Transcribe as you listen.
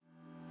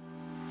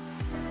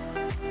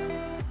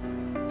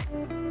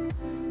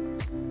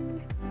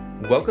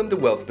Welcome to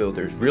Wealth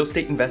Builders Real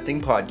Estate Investing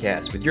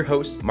Podcast with your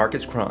host,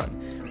 Marcus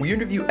Cron. We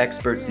interview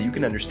experts so you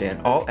can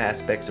understand all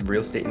aspects of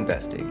real estate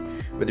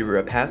investing. Whether you're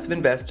a passive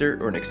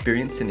investor or an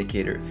experienced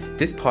syndicator,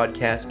 this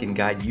podcast can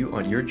guide you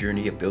on your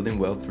journey of building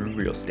wealth through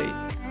real estate.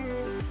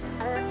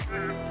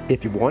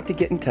 If you want to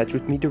get in touch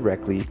with me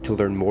directly to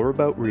learn more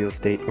about real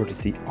estate or to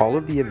see all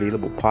of the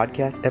available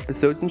podcast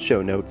episodes and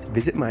show notes,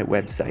 visit my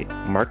website,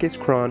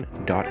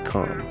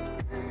 marcuscron.com.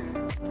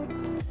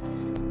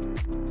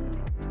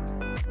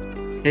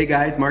 Hey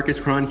guys, Marcus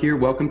Cron here.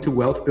 Welcome to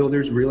Wealth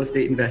Builders Real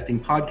Estate Investing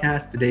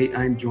Podcast. Today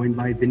I'm joined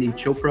by Vinny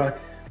Chopra,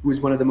 who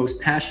is one of the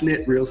most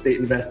passionate real estate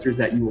investors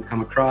that you will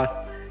come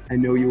across. I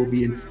know you will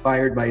be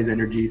inspired by his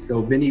energy.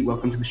 So Vinny,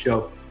 welcome to the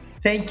show.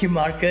 Thank you,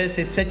 Marcus.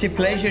 It's such a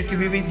pleasure to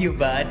be with you,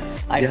 bud.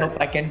 I hope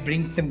I can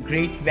bring some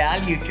great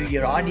value to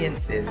your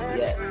audiences.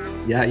 Yes.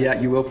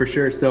 Yeah, you will for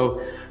sure. So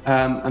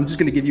I'm just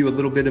going to give you a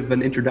little bit of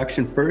an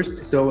introduction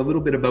first. So a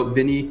little bit about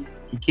Vinny.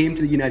 He came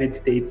to the United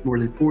States more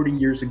than 40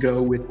 years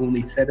ago with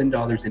only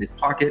 $7 in his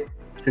pocket.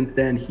 Since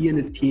then, he and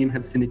his team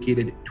have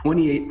syndicated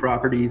 28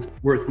 properties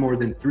worth more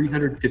than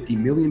 $350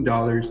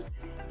 million.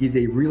 He's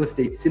a real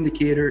estate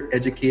syndicator,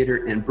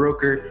 educator, and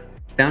broker,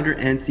 founder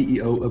and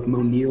CEO of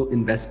Monil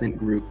Investment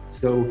Group.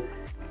 So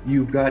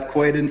you've got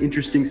quite an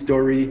interesting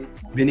story.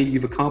 Vinny,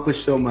 you've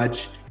accomplished so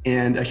much.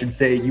 And I should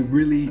say, you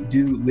really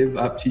do live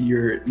up to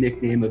your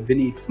nickname of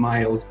Vinny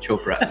Smiles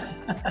Chopra.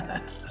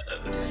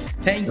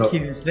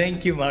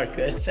 Thank you,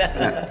 Marcus.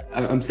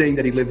 I'm saying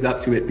that he lives up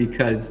to it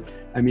because,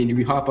 I mean,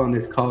 we hop on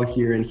this call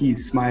here and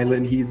he's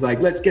smiling. He's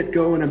like, let's get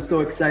going. I'm so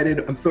excited.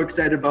 I'm so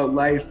excited about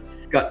life.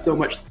 Got so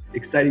much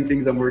exciting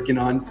things I'm working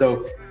on.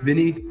 So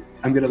Vinny,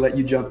 I'm going to let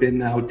you jump in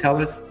now. Tell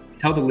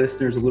the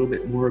listeners a little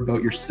bit more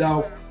about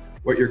yourself,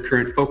 what your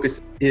current focus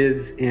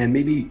is, and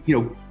maybe,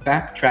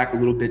 backtrack a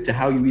little bit to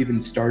how you even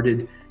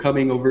started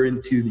coming over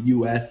into the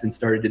US and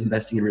started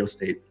investing in real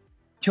estate.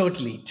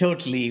 Totally.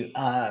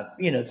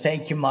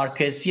 Thank you,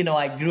 Marcus.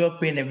 I grew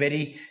up in a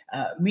very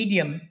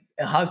medium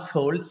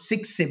household,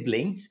 6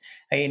 siblings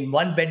in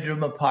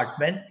 1-bedroom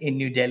apartment in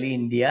New Delhi,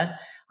 India.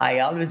 I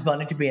always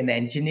wanted to be an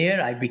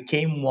engineer. I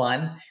became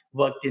one,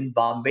 worked in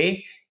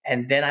Bombay,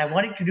 and then I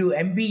wanted to do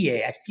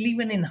MBA. Actually,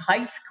 even in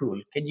high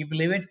school, can you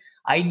believe it?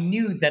 I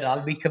knew that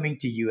I'll be coming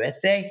to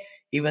USA,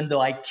 even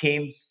though I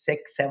came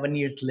 6-7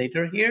 years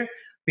later here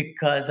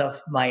because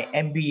of my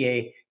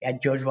MBA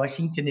at George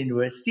Washington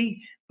University.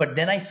 But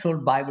then I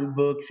sold Bible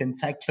books,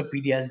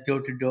 encyclopedias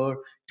door to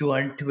door to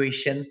earn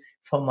tuition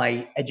for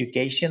my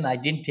education. I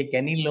didn't take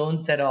any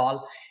loans at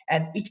all.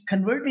 And it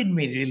converted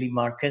me really,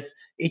 Marcus.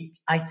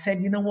 I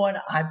said, you know what?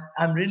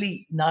 I'm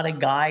really not a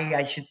guy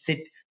I should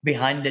sit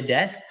behind the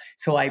desk.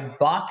 So I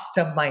boxed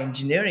up my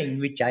engineering,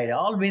 which I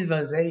always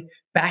was very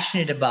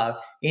passionate about,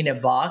 in a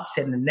box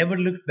and never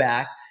looked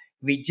back.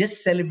 We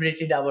just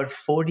celebrated our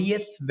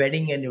 40th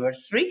wedding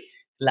anniversary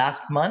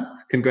last month.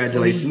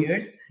 Congratulations. 40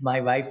 years,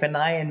 my wife and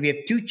I, and we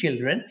have 2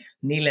 children,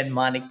 Neil and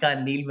Monica.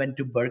 Neil went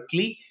to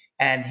Berkeley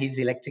and he's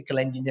electrical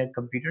engineer,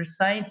 computer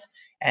science.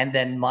 And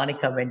then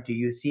Monica went to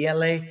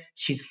UCLA.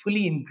 She's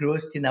fully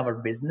engrossed in our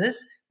business,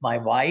 my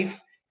wife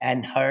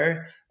and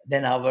her,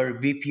 then our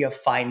VP of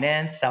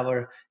finance,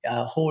 our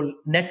whole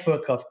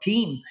network of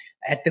team.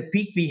 At the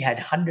peak, we had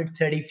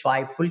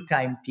 135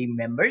 full-time team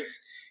members.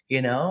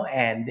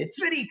 And it's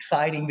very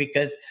exciting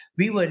because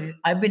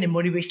I've been a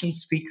motivational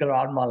speaker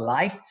all my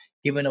life,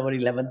 given over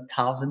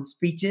 11,000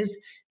 speeches.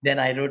 Then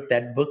I wrote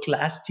that book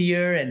last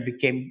year and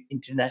became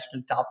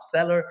international top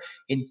seller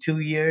in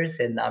 2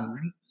 years. And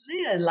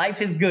life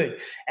is good.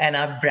 And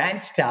I've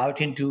branched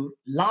out into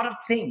a lot of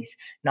things,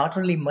 not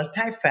only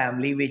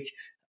multifamily, which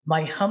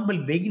my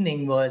humble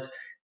beginning was,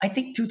 I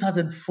think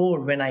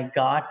 2004, when I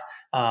got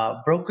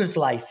broker's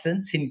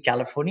license in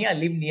California. I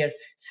live near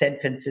San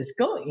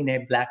Francisco in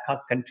a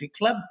Blackhawk Country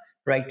Club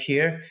right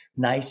here.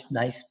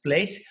 Nice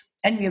place.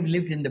 And we have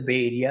lived in the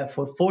Bay Area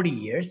for 40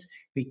 years.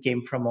 We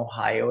came from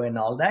Ohio and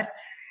all that.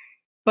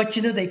 But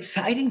the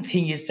exciting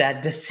thing is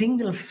that the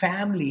single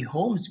family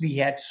homes, we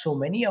had so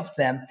many of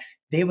them,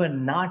 they were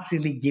not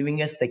really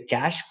giving us the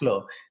cash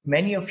flow.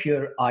 Many of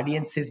your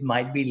audiences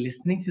might be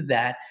listening to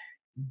that.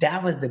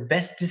 That was the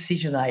best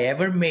decision I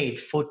ever made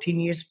 14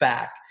 years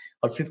back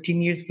or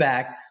 15 years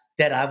back,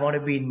 that I want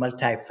to be in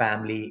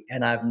multifamily.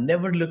 And I've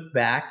never looked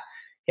back.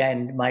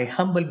 And my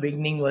humble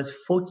beginning was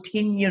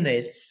 14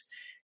 units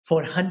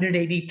for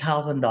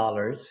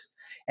 $180,000.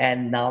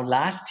 And now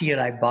last year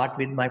I bought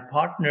with my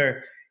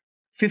partner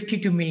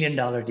 $52 million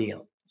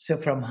deal. So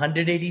from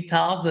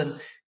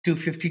 180,000 to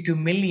 $52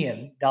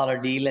 million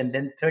deal, and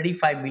then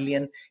 $35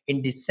 million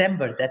in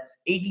December. That's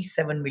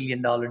 $87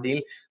 million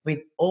deal with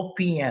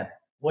OPM.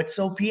 What's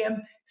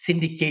OPM?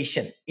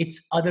 Syndication.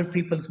 It's other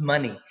people's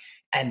money.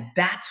 And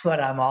that's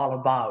what I'm all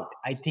about.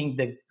 I think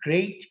the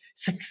great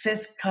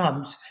success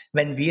comes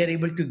when we are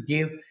able to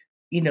give,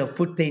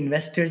 put the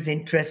investors'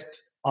 interest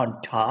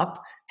on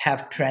top,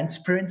 have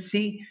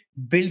transparency,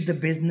 build the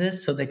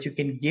business so that you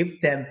can give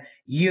them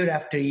year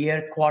after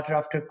year, quarter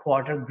after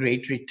quarter,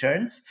 great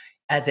returns.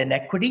 as an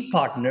equity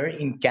partner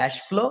in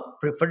cash flow,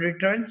 preferred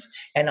returns,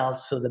 and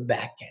also the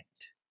back end.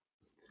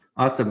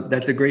 Awesome.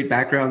 That's a great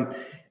background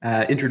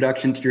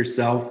introduction to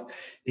yourself.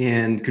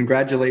 And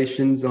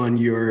congratulations on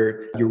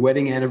your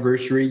wedding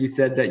anniversary. You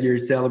said that you're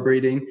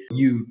celebrating.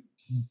 You've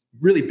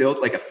really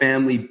built like a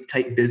family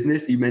type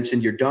business. You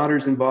mentioned your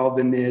daughter's involved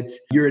in it.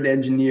 You're an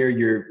engineer.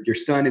 Your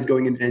son is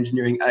going into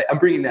engineering. I'm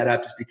bringing that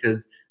up just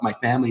because my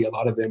family, a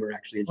lot of them are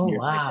actually Oh,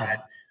 engineers. My wow.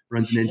 dad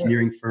runs an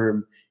engineering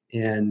firm,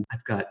 and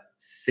I've got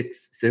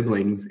 6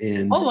 siblings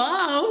and Oh,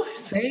 wow.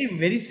 Same,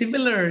 very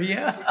similar.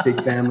 Yeah.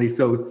 big family.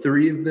 So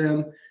 3 of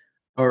them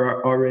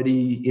are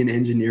already in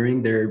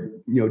engineering. They're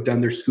done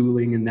their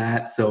schooling and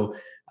that. So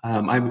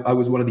I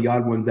was one of the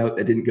odd ones out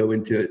that didn't go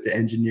into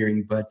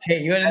engineering, but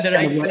Hey, you're in that's the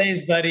kind of right what.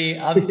 place, buddy.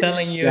 I'm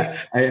telling you,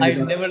 Yeah, I I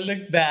ended up. never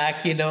looked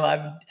back.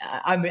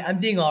 I'm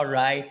doing all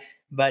right,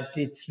 but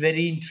it's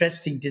very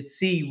interesting to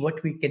see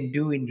what we can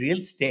do in real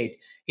estate.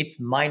 It's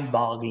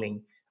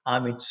mind-boggling. I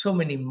mean, so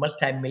many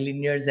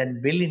multimillionaires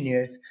and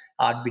billionaires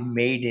are being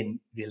made in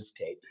real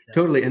estate.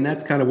 Totally. And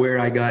that's kind of where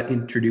I got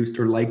introduced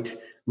or liked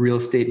real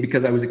estate,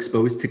 because I was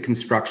exposed to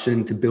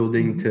construction, to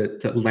building, Mhm.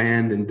 to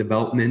land and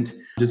development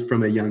just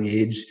from a young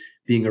age,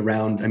 being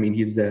around. I mean,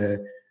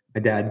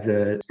 my dad's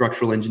a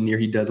structural engineer.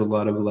 He does a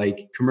lot of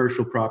like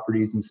commercial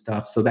properties and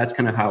stuff. So that's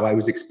kind of how I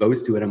was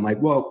exposed to it. I'm like,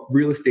 well,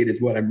 real estate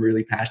is what I'm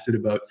really passionate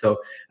about. So,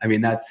 I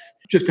mean, that's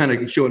just kind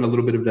of showing a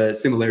little bit of the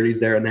similarities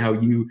there and how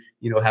you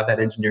have that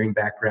engineering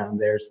background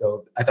there.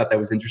 So I thought that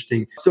was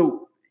interesting.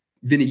 So,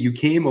 Vinny, you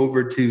came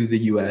over to the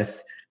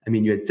US. I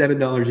mean, you had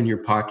 $7 in your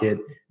pocket.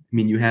 I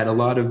mean, you had a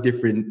lot of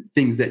different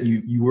things that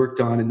you worked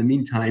on in the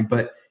meantime,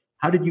 but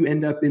how did you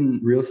end up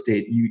in real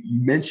estate? You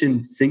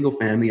mentioned single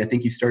family. I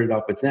think you started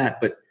off with that,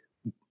 but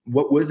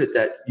what was it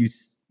that you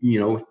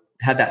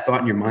had that thought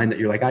in your mind that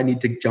you're like, I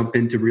need to jump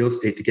into real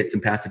estate to get some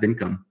passive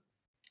income?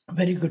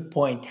 Very good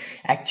point.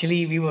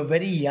 Actually, we were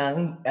very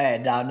young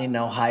down in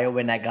Ohio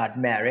when I got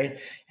married,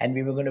 and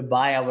we were going to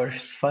buy our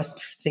first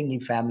single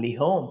family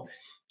home.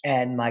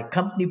 And my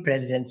company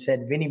president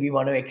said, Vinny, we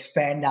want to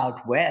expand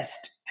out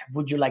west.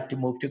 Would you like to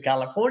move to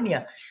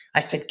California?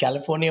 I said,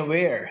 California,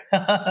 where?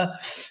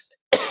 Rest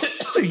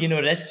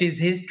is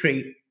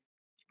history.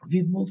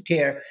 We moved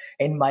here,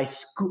 and my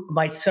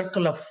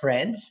circle of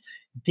friends,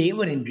 they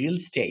were in real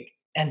estate,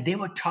 and they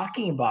were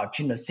talking about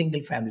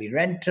single family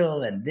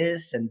rental and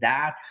this and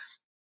that.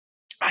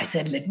 I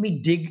said, let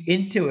me dig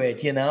into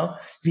it.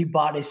 We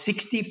bought a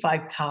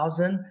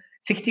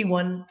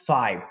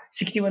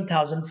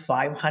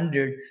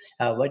 61,500,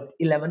 what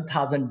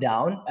 11,000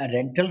 down, a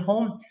rental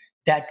home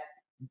that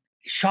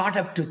shot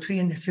up to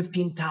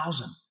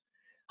 315,000.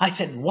 I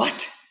said,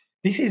 what?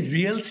 This is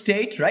real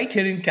estate right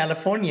here in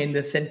California in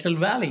the Central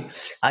Valley.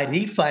 I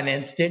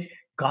refinanced it,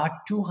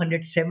 got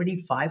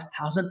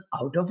 275,000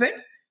 out of it.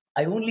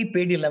 I only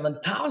paid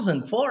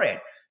 11,000 for it,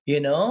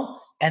 and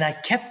I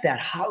kept that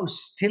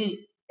house till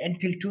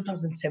until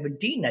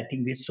 2017. I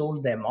think we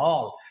sold them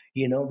all.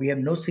 We have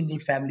no single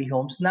family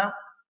homes now.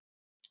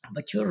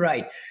 But you're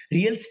right.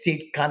 Real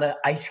estate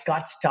I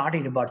got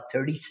started about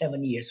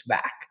 37 years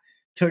back.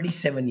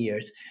 37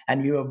 years.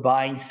 And we were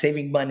buying,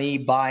 saving money,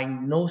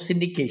 buying no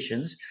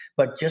syndications,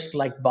 but just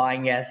like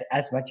buying as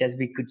much as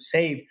we could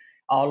save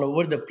all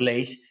over the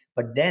place.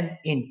 But then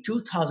in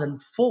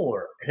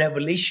 2004,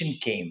 revelation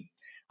came.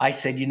 I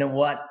said, you know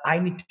what? I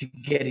need to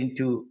get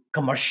into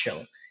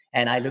commercial.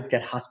 And I looked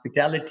at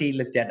hospitality,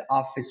 looked at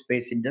office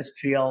space,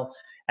 industrial,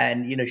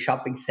 and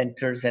shopping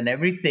centers and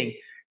everything.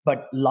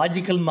 But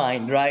logical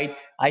mind, right?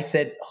 I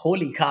said,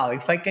 holy cow,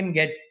 if I can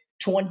get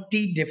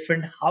 20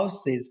 different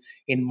houses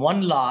in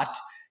one lot,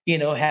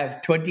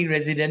 have 20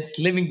 residents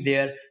living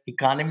there,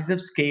 economies of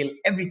scale,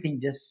 everything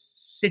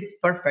just sit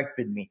perfect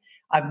with me.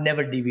 I've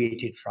never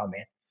deviated from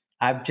it.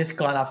 I've just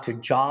gone after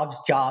jobs,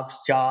 jobs,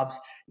 jobs,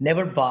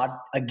 never bought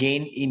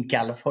again in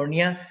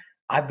California.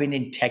 I've been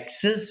in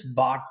Texas,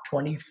 bought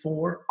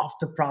 24 of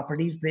the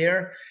properties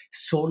there,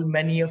 sold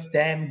many of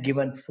them,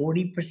 given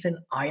 40%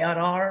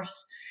 IRRs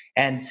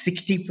and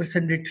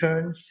 60%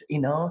 returns,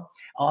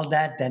 all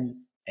that.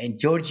 Then in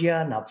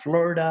Georgia, now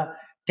Florida,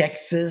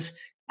 Texas,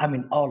 I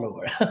mean, all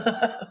over.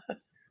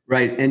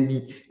 Right.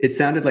 And it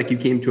sounded like you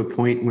came to a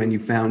point when you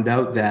found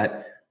out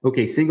that,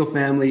 okay, single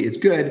family is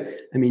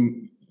good. I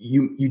mean,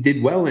 you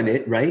did well in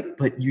it, right?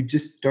 But you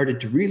just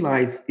started to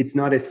realize it's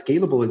not as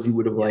scalable as you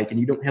would have Yeah. liked, and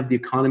you don't have the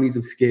economies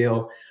of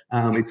scale.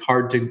 It's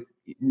hard to,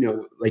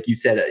 like you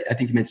said, I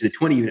think you mentioned a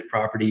 20 unit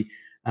property.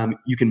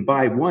 You can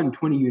buy one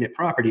 20 unit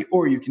property,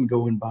 or you can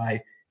go and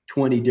buy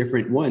 20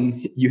 different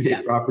one unit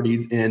Yeah.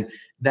 properties. And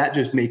that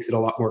just makes it a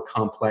lot more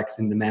complex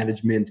in the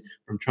management,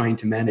 from trying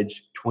to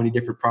manage 20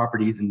 different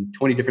properties and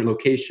 20 different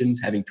locations,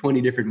 having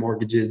 20 different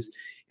mortgages.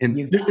 And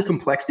You just the got it.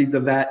 complexities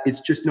of that, it's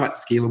just not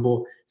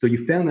scalable. So you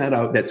found that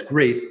out. That's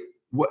great.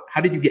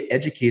 How did you get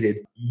educated?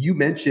 You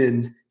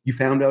mentioned you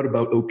found out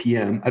about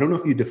OPM. I don't know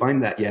if you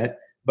defined that yet,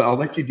 but I'll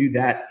let you do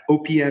that.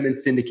 OPM and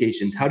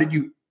syndications. How did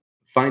you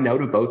find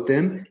out about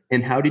them,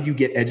 and how did you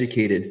get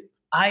educated?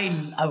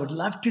 I would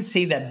love to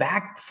say that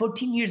back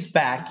 14 years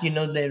back,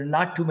 there are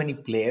not too many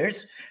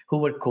players who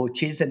were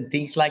coaches and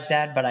things like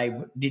that. But I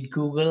did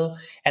Google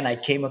and I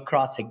came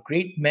across a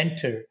great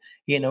mentor,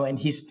 and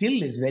he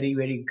still is very,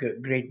 very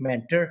great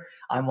mentor.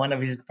 I'm one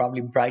of his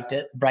probably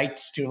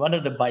one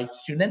of the bright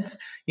students,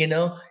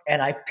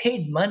 and I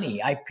paid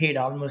money. I paid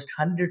almost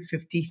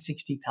 150,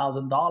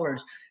 $60,000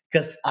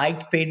 because I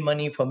paid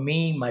money for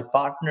me, my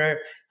partner,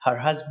 her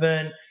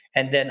husband,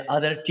 and then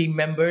other team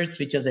members,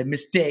 which was a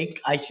mistake.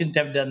 I shouldn't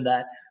have done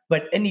that.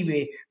 But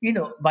anyway,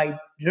 by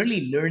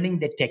really learning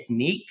the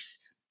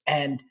techniques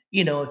and,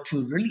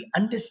 to really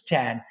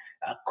understand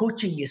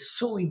coaching is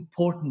so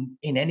important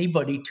in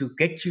anybody to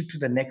get you to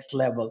the next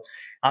level.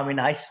 I mean,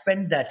 I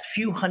spend that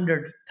few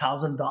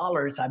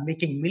 $100,000. I'm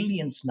making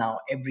millions now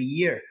every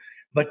year.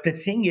 But the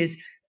thing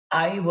is,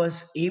 I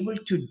was able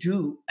to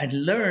do and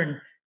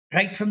learn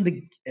right from the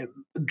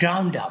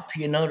ground up,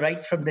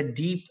 right from the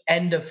deep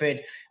end of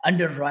it.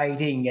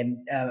 Underwriting and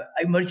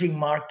emerging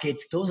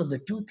markets, those are the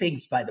two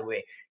things, by the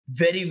way,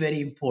 very,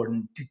 very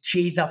important to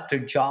chase after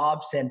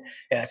jobs and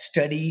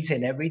studies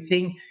and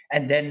everything.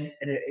 And then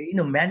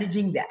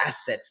managing the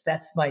assets,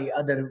 that's my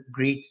other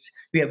greats.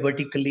 We are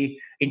vertically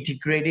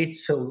integrated,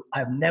 so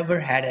I've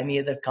never had any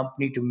other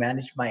company to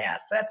manage my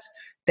assets.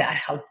 That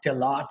helped a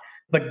lot.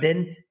 But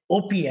then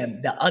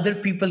OPM, the other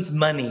people's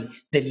money,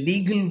 the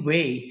legal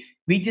way,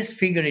 we just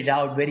figured it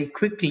out very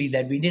quickly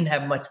that we didn't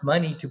have much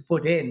money to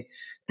put in.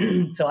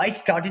 So I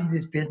started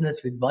this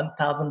business with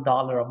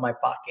 $1,000 of my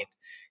pocket,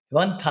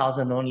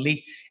 1,000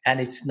 only,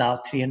 and it's now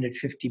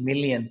 350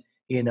 million,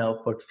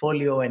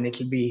 portfolio, and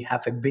it'll be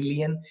half a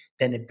billion,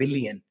 then a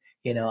billion.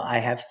 I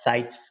have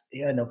sites,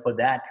 for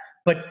that.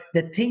 But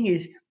the thing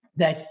is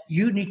that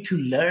you need to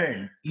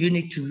learn, you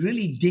need to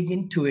really dig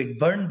into it,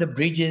 burn the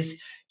bridges.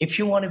 If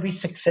you want to be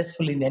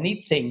successful in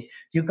anything,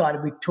 you got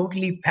to be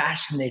totally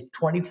passionate,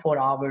 24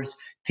 hours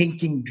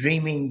thinking,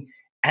 dreaming,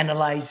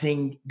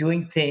 analyzing,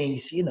 doing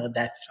things,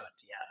 that's what,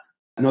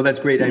 No, that's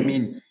great. I yeah.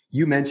 mean,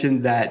 you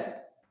mentioned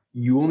that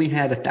you only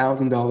had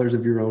 $1,000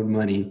 of your own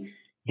money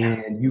Yeah.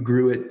 and you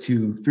grew it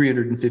to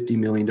 $350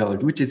 million,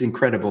 which is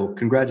incredible.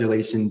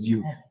 Congratulations.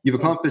 You've Thank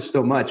accomplished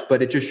so much,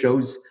 but it just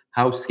shows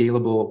how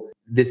scalable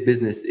this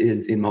business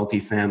is in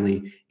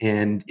multifamily.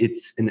 And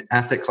it's an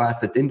asset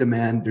class that's in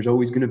demand. There's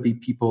always going to be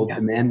people yeah.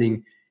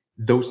 demanding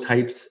those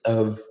types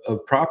of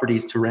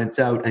properties to rent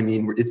out. I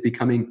mean, it's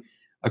becoming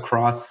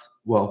across,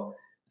 well,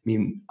 I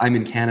mean, I'm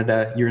in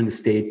Canada, you're in the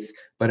States,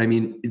 but I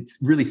mean, it's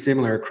really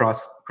similar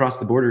across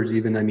the borders.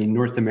 Even, I mean,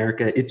 North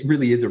America, it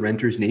really is a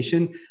renter's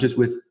nation. Just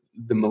with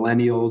the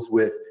millennials,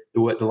 with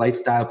the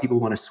lifestyle, people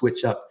want to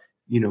switch up,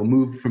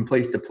 move from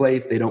place to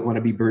place. They don't want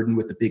to be burdened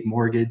with a big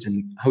mortgage,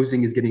 and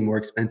housing is getting more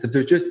expensive. So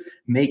it just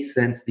makes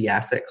sense, the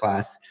asset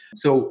class.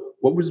 So,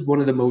 what was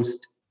one of the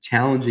most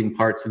challenging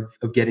parts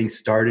of getting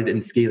started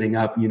and scaling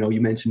up?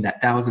 You mentioned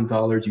that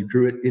 $1,000, you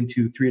grew it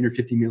into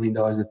 $350 million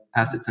of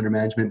assets under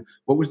management.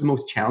 What was the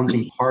most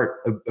challenging part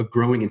of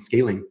growing and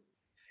scaling?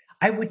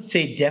 I would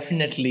say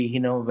definitely,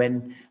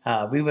 when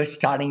we were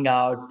starting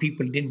out,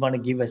 people didn't want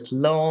to give us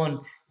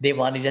loan. They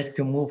wanted us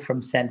to move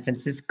from San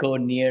Francisco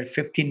near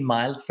 15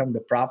 miles from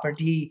the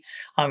property.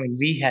 I mean,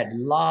 we had a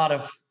lot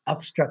of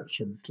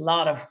obstructions, a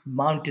lot of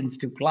mountains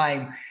to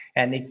climb.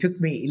 And it took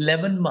me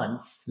 11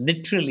 months,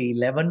 literally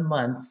 11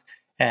 months,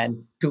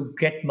 and to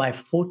get my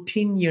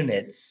 14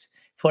 units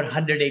for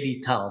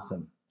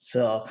 180,000.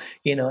 So,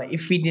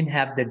 if we didn't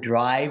have the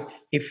drive,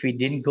 if we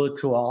didn't go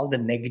through all the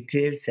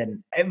negatives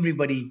and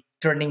everybody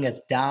turning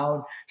us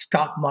down,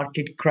 stock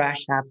market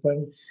crash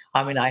happened.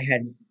 I mean, I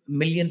had 1.5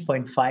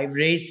 million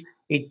raised.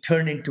 It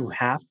turned into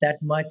half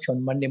that much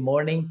on Monday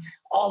morning.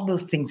 All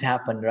those things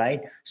happen,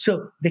 right?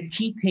 So the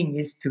key thing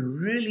is to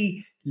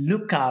really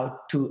look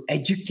out to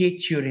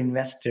educate your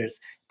investors.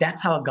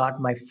 That's how I got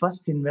my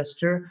first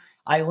investor.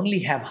 I only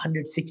have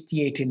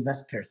 168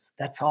 investors.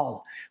 That's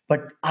all.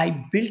 But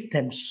I built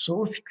them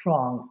so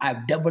strong.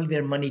 I've doubled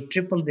their money,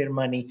 tripled their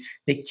money.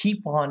 They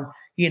keep on,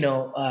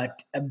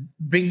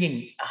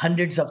 bringing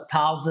hundreds of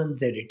thousands,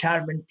 their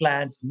retirement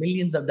plans,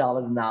 millions of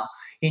dollars now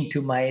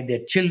into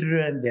their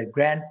children, their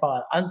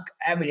grandpa, uncle,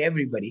 I mean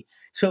everybody.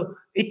 So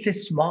it's a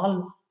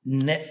small,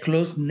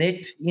 close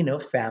knit,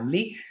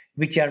 family,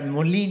 which are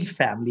Moline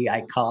family,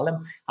 I call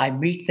them. I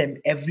meet them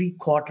every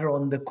quarter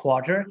on the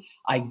quarter.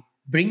 I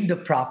bring the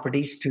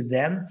properties to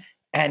them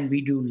and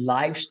we do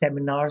live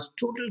seminars,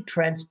 total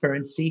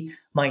transparency.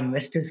 My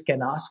investors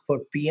can ask for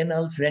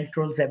P&Ls, rent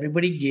rolls,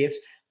 everybody gives.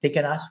 They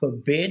can ask for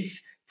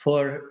bids,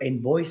 for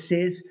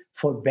invoices,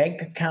 for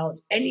bank account,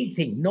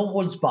 anything, no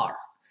holds bar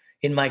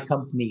in my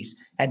companies.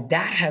 And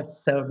that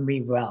has served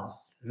me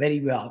well, very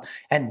well.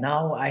 And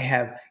now I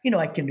have,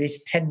 I can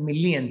raise 10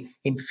 million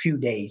in few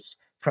days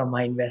from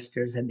my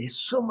investors. And there's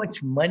so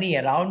much money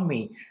around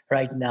me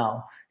right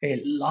now.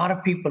 A lot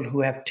of people who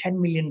have $10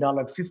 million,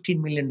 $15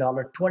 million,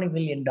 $20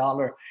 million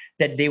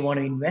that they want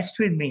to invest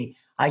with me.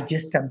 I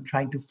just am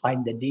trying to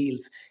find the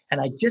deals.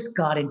 And I just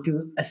got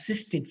into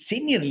assisted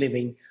senior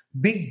living,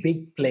 big,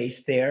 big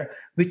place there,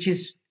 which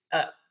is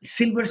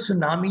silver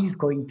tsunami is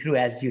going through,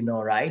 as you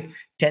know, right?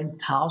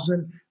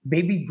 10,000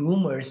 baby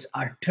boomers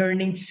are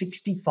turning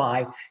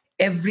 65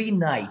 every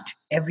night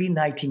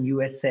in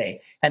USA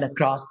and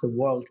across the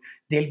world.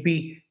 There'll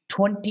be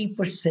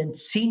 20%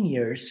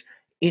 seniors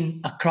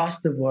in across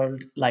the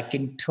world, like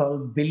in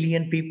 12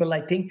 billion people, I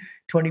think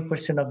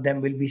 20% of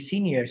them will be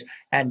seniors.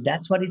 And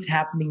that's what is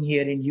happening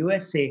here in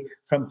USA,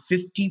 from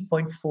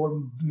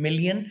 50.4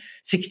 million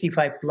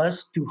 65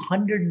 plus to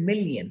 100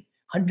 million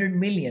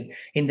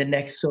in the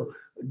next. So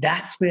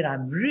that's where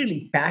I'm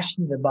really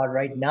passionate about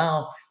right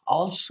now.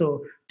 Also,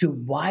 to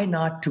why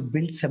not to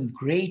build some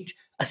great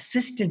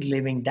assisted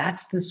living.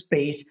 That's the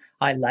space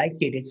I like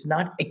it. It's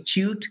not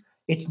acute.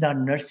 It's not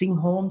nursing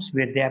homes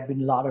where there have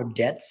been a lot of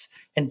deaths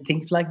and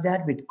things like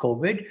that with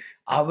COVID.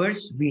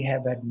 Ours, we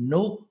have had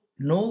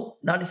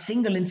not a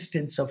single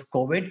instance of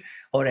COVID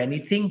or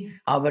anything.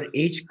 Our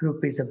age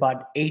group is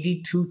about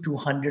 82 to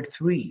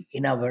 103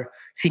 in our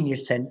senior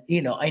center,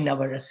 in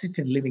our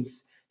assisted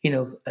livings,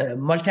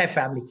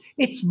 multifamily.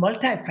 It's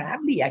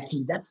multifamily,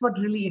 actually. That's what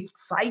really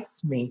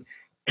excites me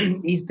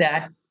is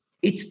that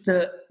it's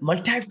the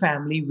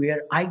multifamily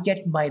where I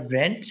get my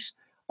rents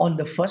on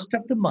the first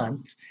of the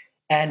month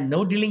and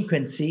no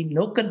delinquency,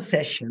 no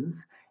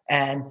concessions,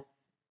 and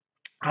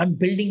I'm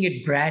building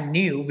it brand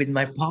new with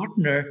my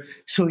partner.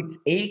 So it's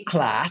A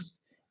class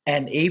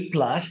and A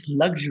plus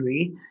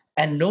luxury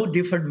and no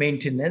different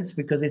maintenance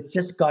because it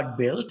just got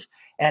built.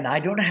 And I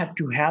don't have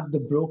to have the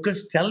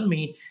brokers tell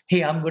me,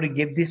 hey, I'm going to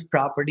give this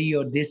property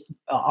or this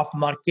off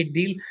market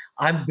deal.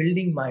 I'm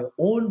building my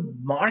own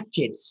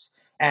markets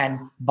and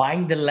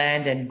buying the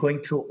land and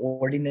going through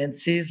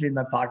ordinances with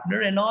my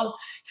partner and all.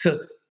 So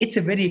it's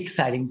a very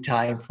exciting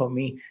time for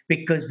me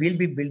because we'll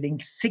be building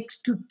 6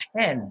 to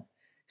 10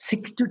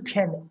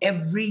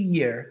 every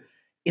year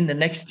in the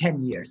next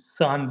 10 years.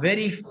 So I'm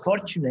very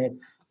fortunate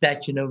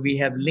that we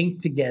have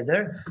linked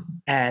together,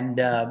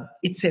 and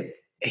it's a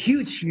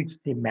huge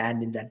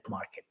demand in that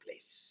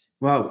marketplace.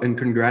 Wow, and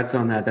congrats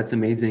on that. That's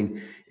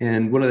amazing.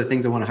 And one of the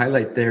things I want to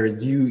highlight there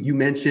is you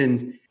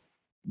mentioned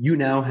you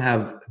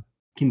now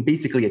can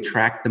basically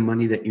attract the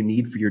money that you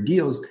need for your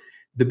deals.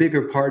 The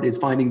bigger part is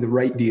finding the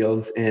right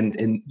deals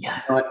and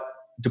Yeah, not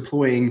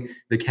deploying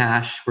the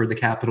cash or the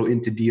capital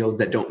into deals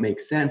that don't make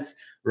sense,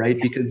 right?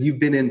 yeah, Because you've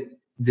been in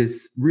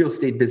this real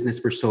estate business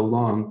for so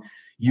long.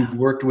 You've yeah,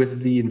 worked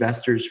with the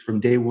investors from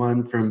day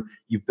one,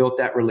 you've built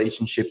that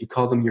relationship, you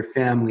call them your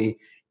family,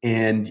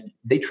 and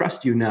they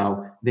trust you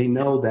now. They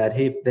know that,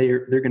 hey, if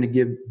they're going to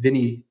give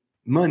Vinny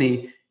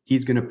money,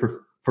 he's going to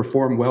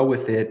perform well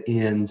with it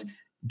and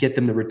get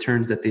them the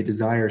returns that they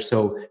desire.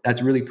 So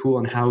that's really cool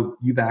on how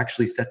you've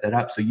actually set that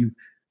up. So you've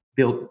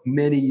built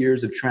many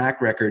years of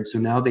track record. So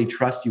now they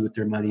trust you with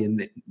their money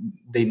and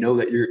they know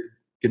that you're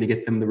going to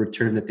get them the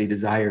return that they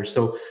desire.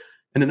 So,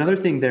 and another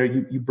thing there,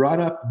 you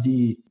brought up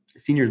the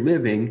senior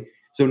living.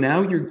 So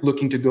now you're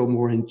looking to go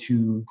more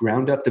into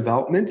ground up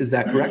development. Is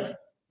that correct?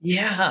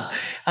 yeah.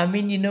 I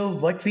mean,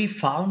 what we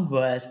found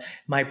was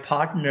my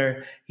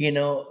partner,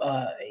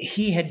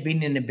 he had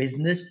been in a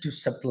business to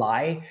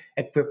supply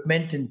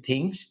equipment and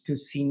things to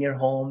senior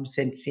homes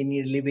and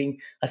senior living,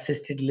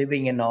 assisted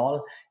living, and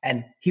all.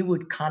 And he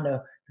would kind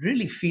of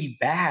really feel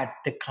bad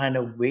the kind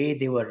of way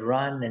they were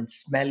run and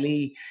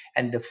smelly,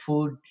 and the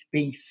food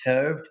being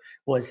served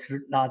was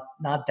not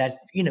that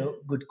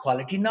good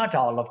quality. Not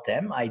all of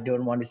them, I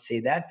don't want to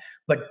say that,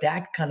 but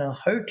that kind of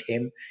hurt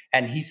him.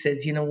 And he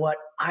says, you know what,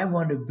 I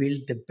want to build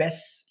the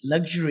best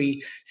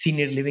luxury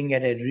senior living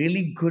at a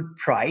really good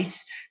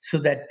price so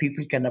that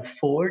people can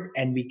afford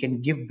and we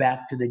can give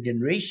back to the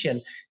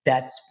generation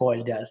that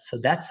spoiled us. So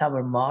that's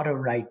our motto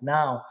right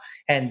now.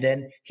 And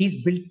then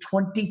he's built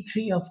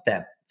 23 of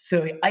them.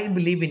 So I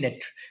believe in a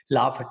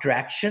law of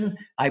attraction.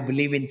 I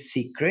believe in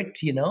secret,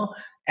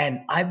 and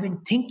I've been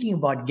thinking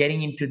about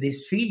getting into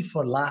this field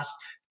for last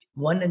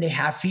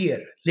 1.5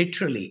 year,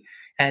 literally.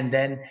 And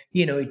then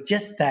it's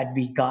just that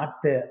we got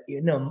the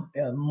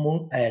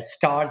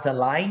stars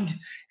aligned,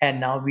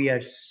 and now we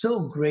are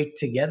so great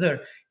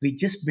together. We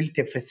just built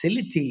a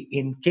facility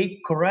in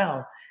Cape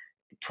Coral,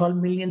 12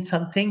 million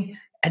something,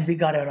 and we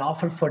got an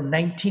offer for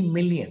 19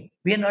 million.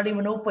 We are not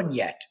even open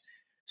yet.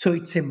 So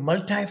it's a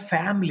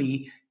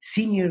multi-family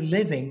senior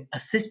living,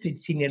 assisted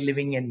senior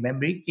living and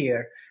memory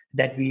care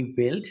that we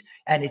built.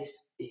 And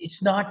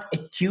it's not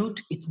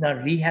acute, it's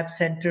not rehab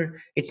center,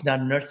 it's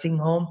not nursing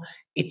home.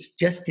 It's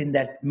just in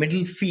that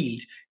middle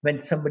field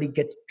when somebody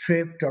gets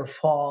tripped or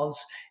falls,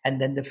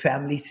 and then the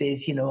family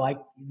says,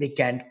 they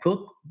can't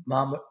cook,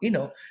 mom,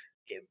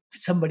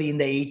 somebody in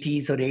the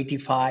 80s or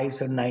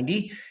 85s or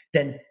 90,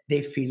 then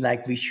they feel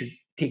like we should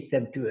take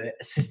them to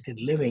assisted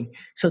living.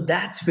 So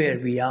that's where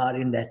we are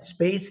in that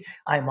space.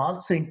 I'm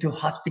also into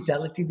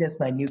hospitality. That's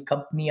my new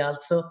company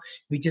also.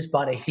 We just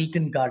bought a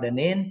Hilton Garden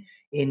Inn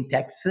in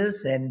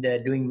Texas, and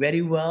doing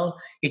very well.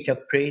 It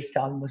appraised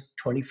almost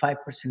 25%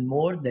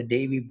 more the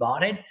day we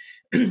bought it.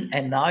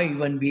 And now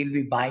even we'll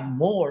be buying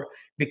more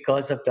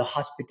because of the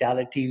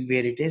hospitality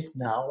where it is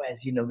now,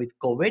 as you know, with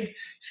COVID.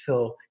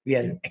 So we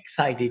are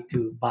excited to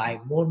buy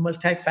more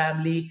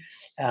multifamily,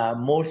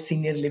 more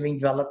senior living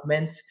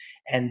developments,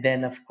 and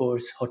then, of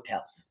course,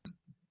 hotels.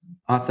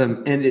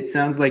 Awesome. And it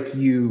sounds like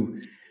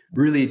you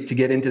really, to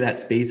get into that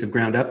space of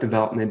ground up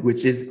development,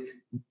 which is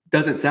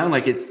doesn't sound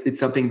like it's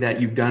something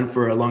that you've done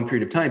for a long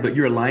period of time, but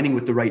you're aligning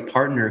with the right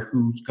partner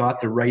who's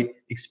got the right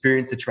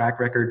experience, a track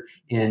record,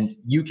 and Yes.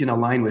 you can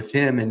align with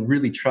him and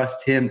really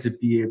trust him to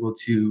be able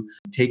to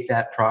take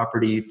that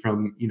property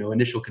from,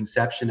 initial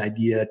conception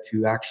idea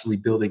to actually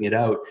building it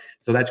out.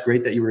 So that's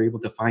great that you were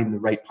able to find the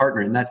right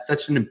partner. And that's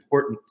such an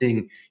important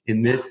thing in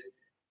Yeah. this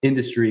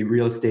industry,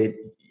 real estate.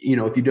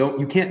 If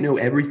you can't know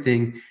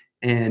everything,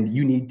 and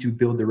you need to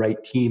build the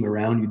right team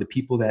around you, the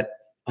people that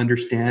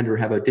understand or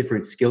have a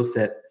different skill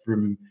set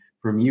from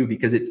you,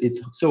 because it's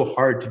so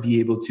hard to be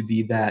able to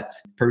be that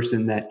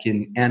person that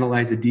can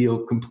analyze a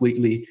deal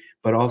completely,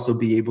 but also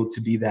be able to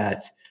be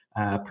that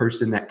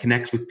person that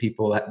connects with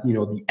people, that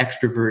the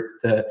extrovert,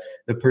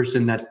 the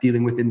person that's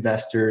dealing with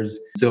investors.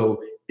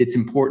 So it's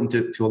important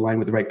to align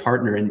with the right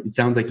partner, and it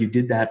sounds like you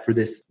did that for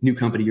this new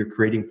company you're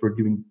creating for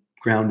doing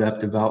ground up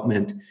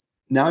development.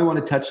 Now I want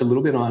to touch a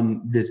little bit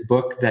on this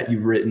book that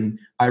you've written.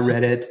 I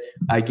read it.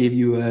 I gave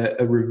you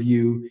a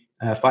review,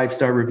 a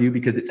 5-star review,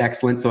 because it's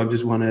excellent. So I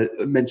just want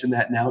to mention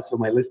that now so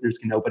my listeners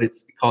can know. But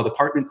it's called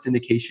Apartment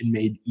Syndication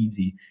Made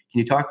Easy. Can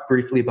you talk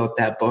briefly about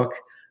that book?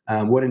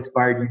 What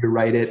inspired you to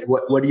write it?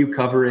 What do you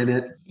cover in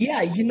it?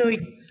 Yeah, it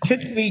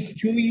took me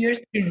 2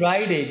 years to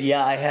write it.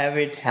 Yeah, I have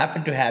it,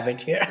 happen to have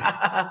it here.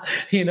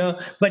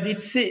 But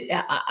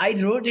I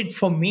wrote it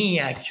for me,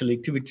 actually,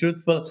 to be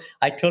truthful.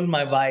 I told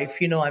my wife,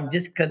 I'm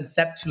just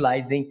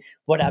conceptualizing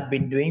what I've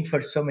been doing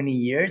for so many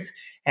years,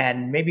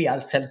 and maybe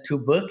I'll sell 2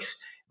 books.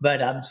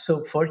 But I'm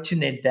so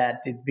fortunate that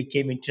it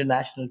became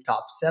international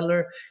top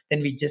seller.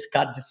 Then we just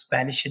got the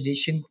Spanish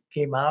edition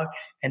came out,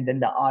 and then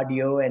the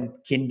audio and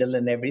Kindle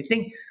and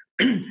everything.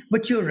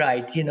 But you're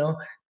right,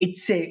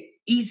 it's a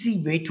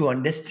easy way to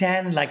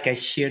understand, like I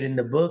shared in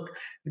the book.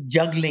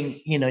 Juggling,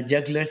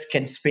 jugglers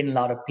can spin a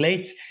lot of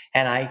plates,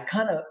 and I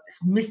kind of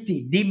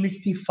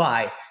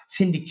demystify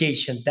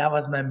syndication. That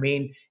was my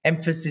main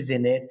emphasis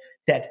in it,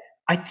 that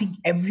I think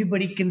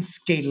everybody can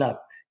scale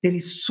up. There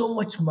is so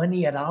much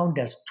money around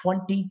us,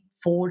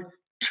 24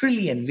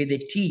 trillion with a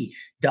T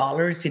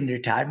dollars in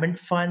retirement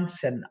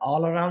funds and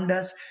all around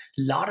us.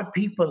 A lot of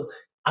people,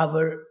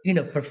 our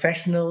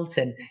professionals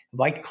and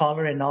white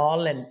collar and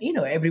all, and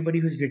everybody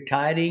who's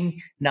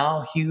retiring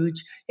now,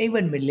 huge.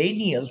 Even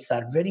millennials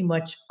are very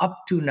much up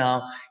to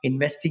now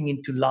investing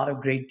into a lot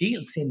of great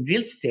deals in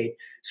real estate.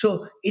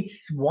 So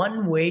it's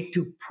one way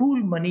to pool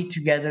money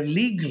together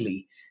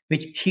legally,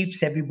 which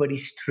keeps everybody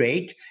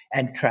straight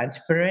and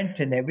transparent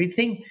and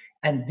everything,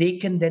 and they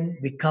can then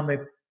become a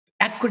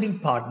equity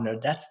partner.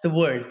 That's the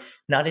word.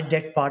 Not a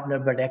debt partner,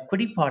 but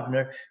equity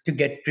partner, to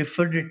get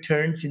preferred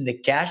returns in the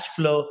cash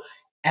flow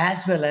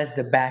as well as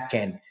the back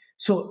end.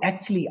 So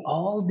actually,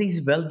 all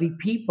these wealthy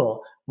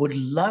people would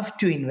love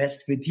to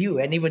invest with you.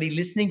 Anybody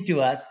listening to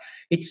us,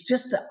 it's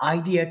just the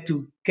idea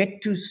to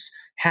get to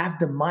have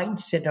the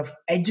mindset of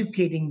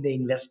educating the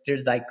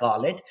investors, I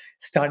call it,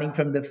 starting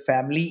from the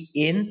family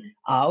in,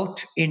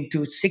 out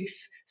into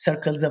 6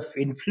 circles of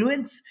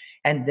influence.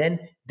 And then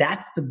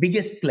that's the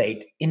biggest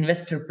plate,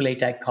 investor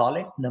plate, I call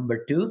it,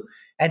 number 2.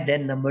 And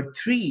then number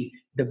 3,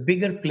 the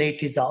bigger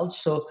plate is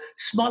also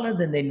smaller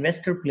than the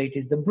investor plate,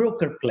 is the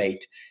broker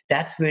plate.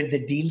 That's where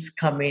the deals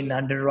come in,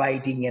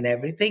 underwriting and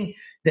everything.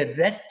 The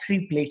rest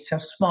 3 plates are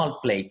small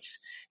plates,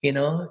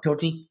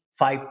 total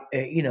 5.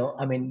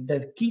 I mean,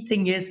 the key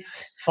thing is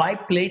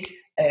 5 plates.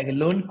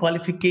 Loan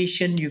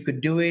qualification, you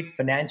could do it,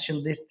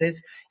 financial,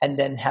 this, and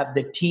then have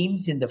the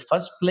teams in the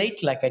first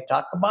plate, like I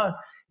talk about.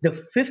 The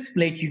 5th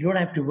plate, you don't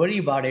have to worry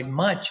about it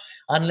much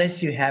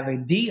unless you have a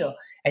deal,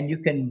 and you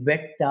can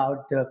vet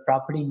out the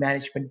property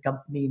management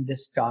company in the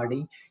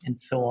starting and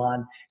so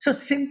on. So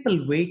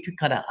simple way to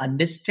kind of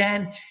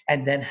understand,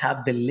 and then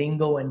have the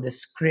lingo and the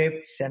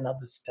scripts and other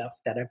stuff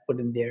that I put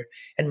in there,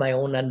 and my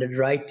own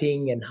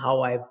underwriting and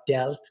how I've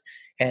dealt,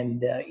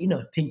 and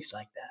things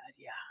like that.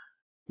 Yeah.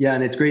 Yeah,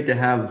 and it's great to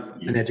have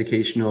an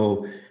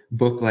educational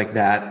book like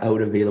that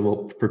out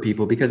available for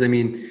people, because I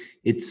mean,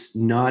 it's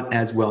not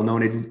as well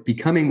known. It is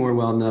becoming more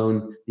well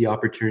known, the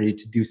opportunity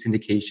to do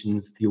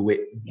syndications, the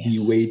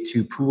Yes. way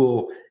to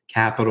pool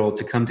capital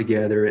to come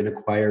together and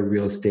acquire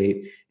real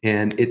estate.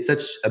 And it's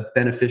such a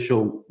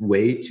beneficial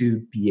way to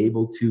be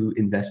able to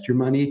invest your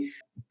money,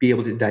 be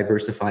able to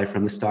diversify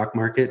from the stock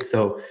market.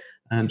 So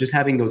just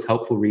having those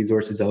helpful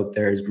resources out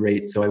there is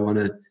great. So I want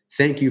to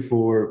thank you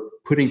for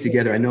putting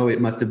together. I know it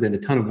must have been a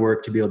ton of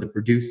work to be able to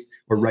produce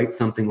or write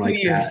something Two like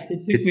that. years. It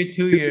took It's me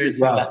 2 years. as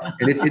well,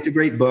 and it's a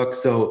great book.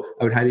 So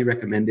I would highly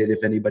recommend it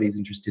if anybody's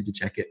interested to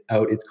check it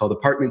out. It's called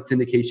Apartment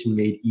Syndication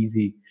Made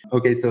Easy.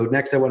 Okay, so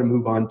next I want to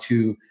move on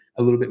to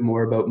a little bit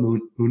more about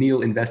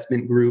Munil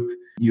Investment Group.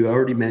 You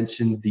already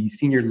mentioned the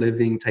senior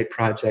living type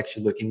projects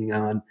you're looking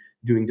on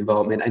doing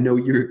development. I know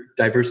you're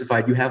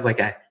diversified. You have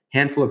like a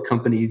handful of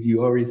companies.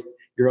 You're always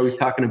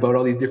talking about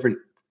all these different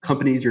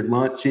companies you're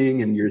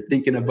launching and you're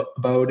thinking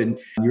about, and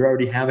you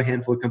already have a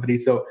handful of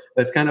companies. So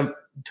let's kind of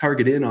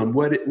target in on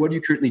what are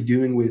you currently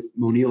doing with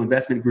Monil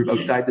Investment Group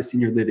outside the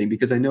senior living?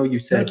 Because I know you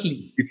said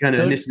Totally. you kind of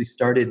Totally. initially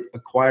started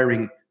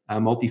acquiring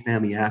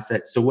multifamily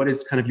assets. So what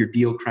is kind of your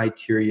deal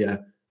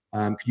criteria?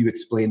 Could you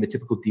explain the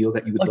typical deal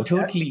that you would Oh, look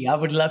at? totally. I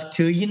would love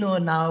to.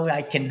 Now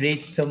I can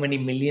raise so many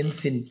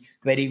millions in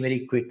very,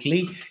 very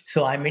quickly.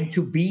 So I'm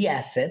into B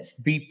assets,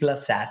 B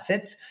plus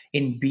assets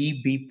in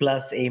B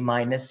plus, A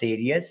minus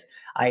areas.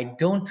 I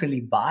don't really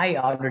buy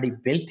already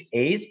built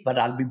A's, but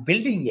I'll be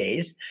building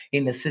A's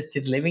in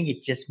assisted living.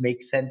 It just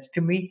makes sense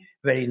to me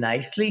very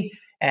nicely.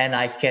 And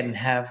I can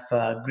have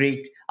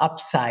great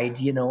upside,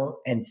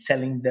 and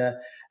selling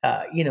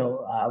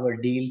our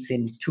deals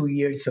in 2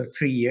 years or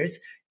 3 years,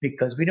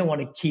 because we don't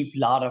want to keep a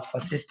lot of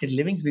assisted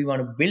livings. We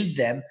want to build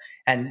them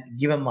and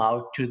give them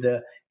out to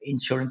the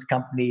insurance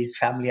companies,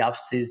 family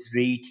offices,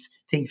 REITs,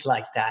 things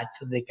like that,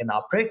 so they can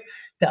operate.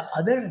 The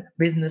other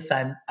business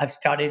I've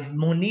started,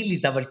 Monil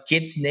is our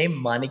kids' name,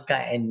 Monica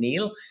and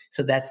Neil.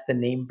 So that's the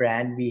name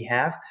brand we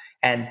have.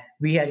 And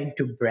we are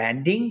into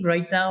branding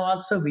right now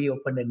also. We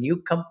opened a new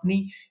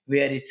company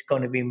where it's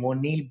going to be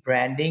Monil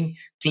branding,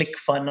 click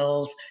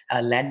funnels,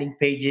 landing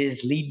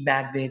pages, lead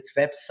magnets,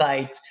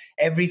 websites,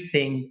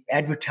 everything,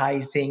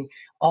 advertising,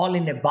 all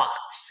in a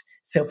box.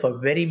 So for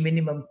very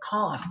minimum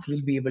cost,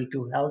 we'll be able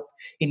to help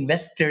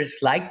investors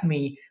like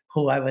me,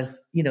 who I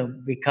was,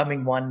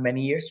 becoming one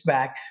many years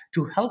back,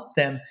 to help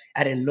them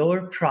at a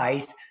lower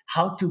price,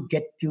 how to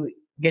get the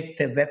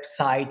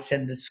websites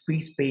and the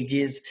squeeze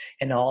pages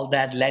and all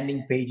that,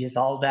 landing pages,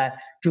 all that,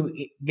 to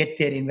get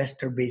their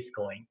investor base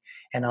going.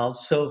 And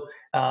also,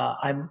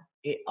 I'm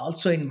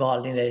also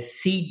involved in a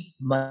seed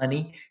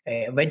money,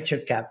 venture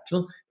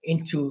capital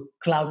into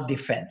cloud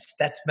defense.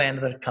 That's my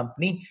another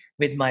company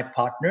with my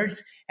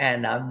partners,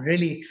 and I'm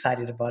really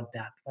excited about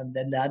that. And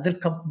then the other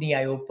company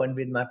I opened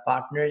with my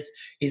partners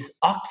is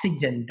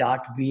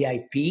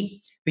Oxygen.vip,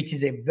 which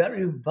is a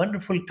very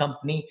wonderful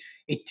company.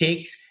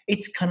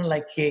 It's kind of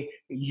like a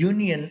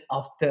union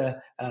of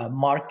the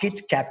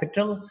markets,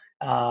 capital,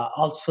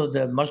 also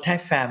the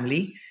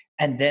multifamily,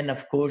 and then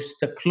of course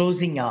the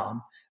closing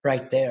arm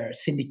right there,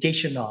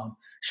 syndication arm.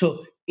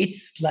 So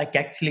it's like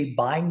actually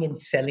buying and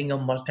selling a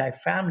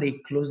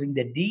multifamily, closing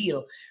the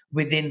deal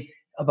within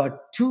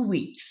about 2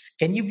 weeks.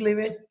 Can you believe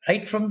it?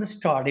 Right from the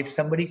start, if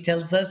somebody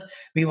tells us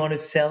we want to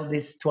sell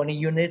this 20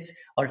 units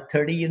or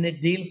 30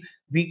 unit deal,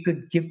 we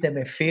could give them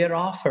a fair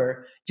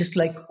offer, just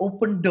like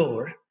Open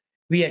Door.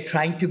 We are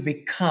trying to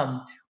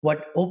become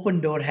what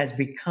Open Door has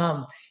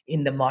become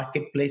in the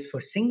marketplace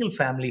for single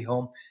family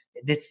home.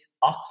 This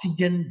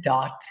Oxygen.vip.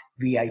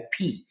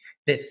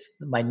 That's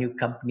my new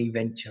company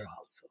venture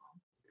also.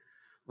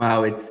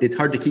 Wow, it's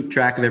hard to keep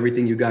track of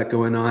everything you got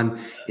going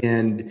on.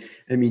 And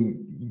I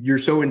mean, you're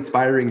so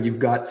inspiring. You've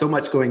got so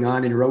much going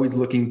on and you're always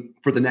looking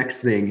for the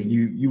next thing.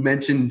 You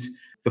mentioned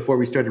before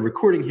we started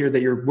recording here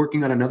that you're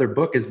working on another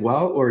book as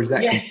well, or is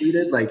that completed?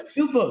 Yes, Like,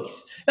 2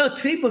 books. No,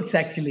 3 books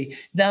actually.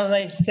 Now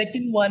my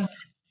second one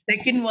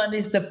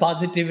is the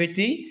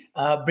positivity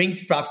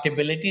brings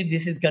profitability.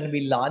 This is going to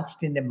be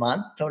launched in a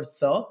month or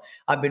so.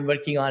 I've been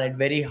working on it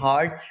very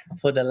hard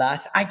for the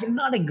last. I'm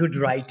not a good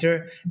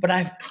writer, but I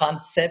have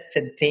concepts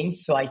and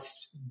things, so I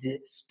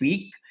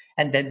speak,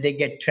 and then they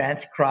get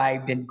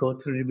transcribed and go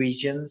through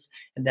revisions,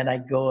 and then I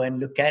go and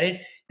look at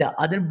it. The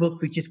other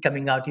book which is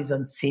coming out is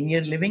on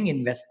senior living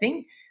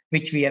investing,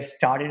 which we have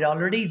started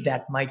already.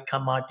 That might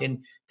come out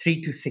in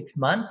 3 to 6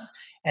 months.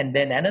 And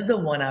then another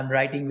one I'm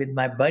writing with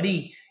my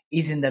buddy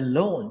is in the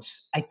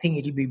loans. I think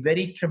it'll be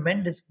very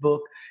tremendous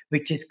book,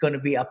 which is going to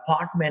be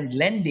apartment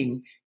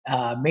lending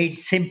made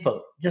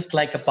simple, just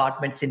like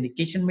apartment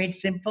syndication made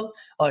simple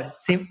or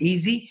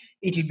easy.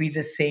 It'll be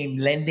the same,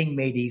 lending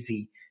made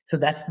easy. So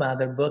that's my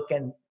other book.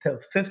 And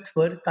the fifth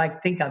book I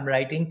think I'm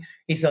writing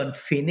is on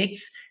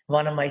Phoenix,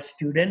 one of my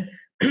student,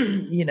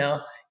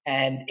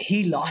 and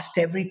he lost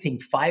everything.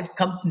 5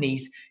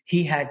 companies.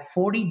 He had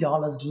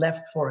 $40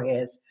 left for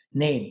his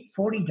name,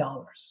 $40.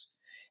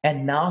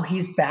 And now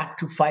he's back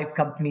to 5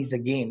 companies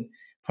again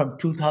from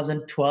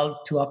 2012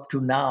 to up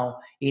to now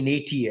in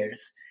 8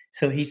 years.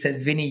 So he says,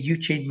 Vinny, you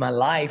changed my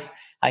life.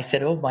 I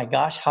said, oh my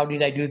gosh, how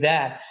did I do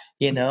that?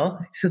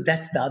 So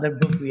that's the other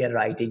book we are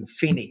writing,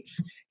 Phoenix,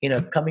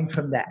 coming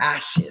from the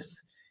ashes,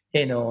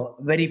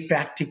 very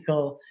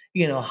practical,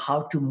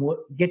 how to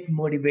get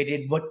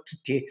motivated, what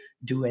to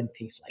do, and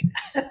things like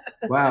that.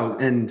 wow.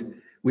 And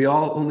we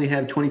all only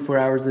have 24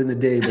 hours in a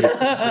day,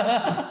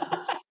 but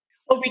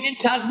Oh, we didn't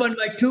talk about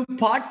my 2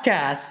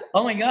 podcasts.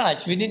 Oh my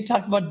gosh, we didn't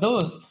talk about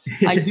those.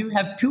 I do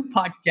have 2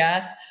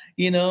 podcasts.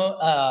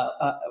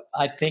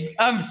 I think,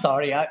 I'm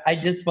sorry. I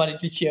just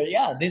wanted to share.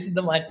 Yeah, this is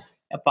my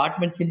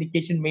apartment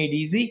syndication made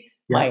easy,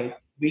 yeah, my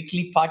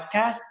weekly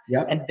podcast.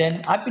 yeah. And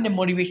then I've been a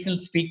motivational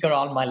speaker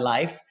all my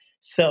life.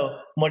 So,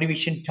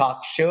 motivation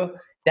talk show.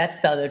 That's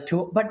the other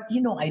two. But,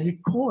 I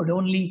record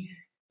only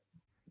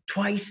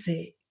twice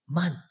a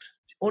month,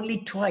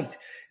 only twice.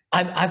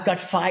 I've got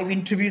 5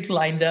 interviews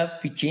lined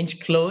up. We change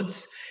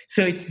clothes.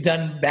 So it's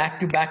done back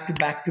to back to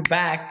back to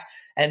back.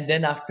 and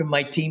then after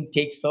my team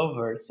takes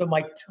over. So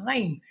my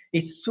time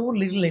is so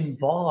little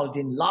involved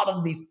in a lot of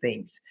these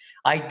things.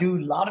 I do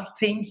a lot of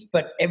things,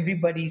 but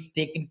everybody's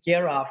taken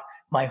care of.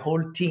 My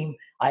whole team,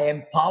 I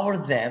empower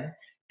them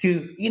to,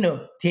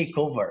 take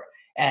over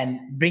and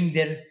bring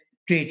their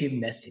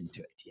creativeness into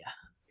it. Yeah.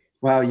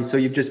 Wow. So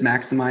you've just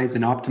maximized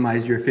and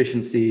optimized your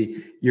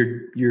efficiency.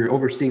 You're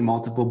overseeing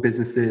multiple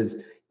businesses,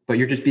 but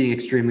you're just being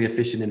extremely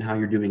efficient in how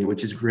you're doing it,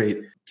 which is great.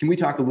 Can we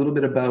talk a little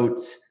bit about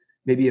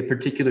maybe a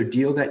particular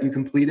deal that you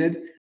completed?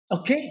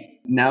 Okay.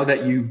 Now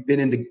that you've been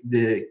in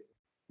the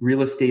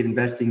real estate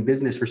investing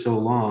business for so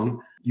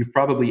long, you've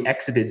probably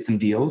exited some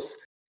deals.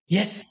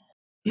 Yes.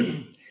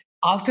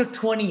 After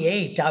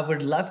 28, I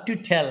would love to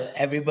tell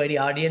everybody,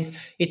 audience,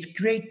 it's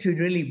great to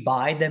really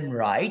buy them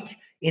right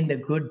in the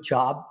good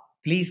job.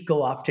 Please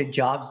go after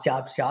jobs,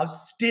 jobs, jobs.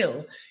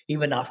 Still,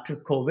 even after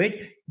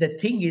COVID, the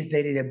thing is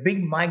there is a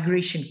big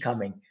migration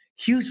coming,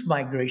 huge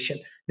migration.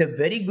 The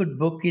very good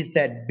book is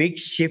that Big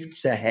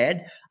Shifts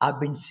Ahead. I've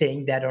been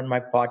saying that on my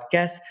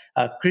podcast,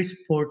 Chris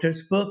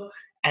Porter's book.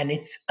 And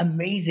it's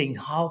amazing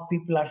how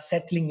people are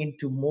settling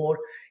into more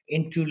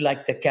into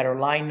like the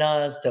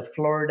Carolinas, the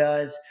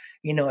Floridas,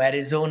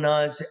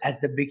 Arizona's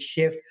as the big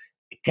shift.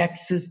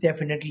 Texas,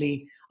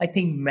 definitely. I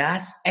think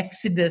mass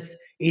exodus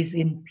is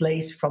in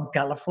place from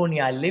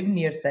California. I live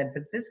near San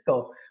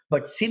Francisco,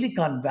 but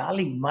Silicon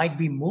Valley might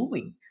be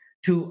moving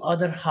to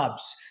other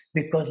hubs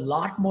because a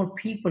lot more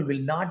people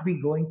will not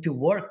be going to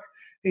work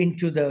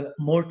into the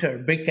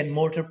brick and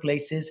mortar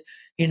places.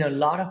 A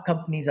lot of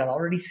companies are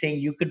already saying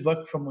you could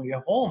work from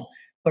your home.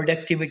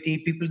 Productivity,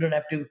 people don't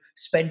have to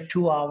spend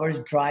 2 hours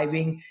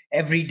driving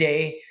every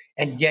day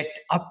and get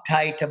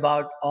uptight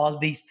about all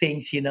these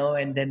things,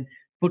 and then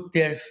put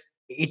their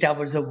 8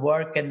 hours of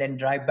work and then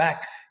drive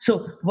back.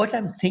 So what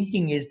I'm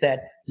thinking is that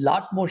a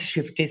lot more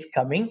shift is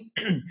coming.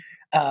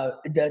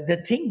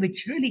 The thing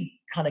which really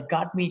kind of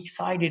got me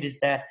excited is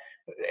that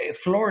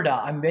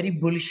Florida, I'm very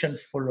bullish on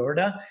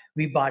Florida.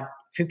 We bought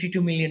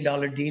 $52 million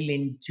deal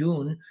in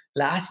June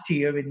last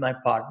year with my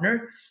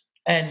partner.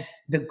 And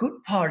the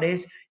good part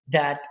is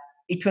that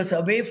it was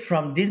away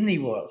from Disney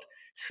World.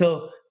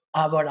 So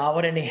about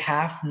hour and a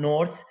half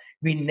north,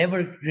 we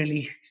never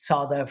really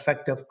saw the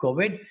effect of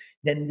COVID.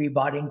 Then we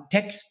bought in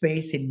tech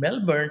space in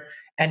Melbourne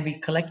and we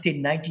collected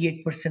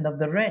 98% of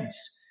the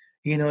rents,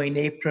 in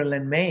April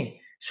and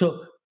May.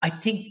 So I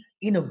think,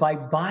 by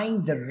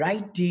buying the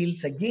right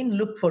deals, again,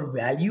 look for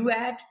value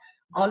add,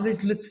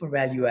 always look for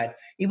value add.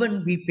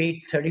 Even we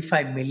paid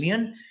 35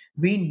 million,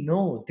 we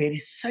know there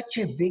is such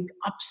a big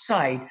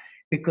upside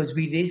because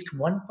we raised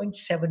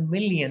 1.7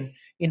 million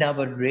in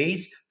our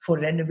raise for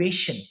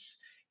renovations.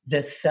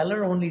 The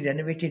seller only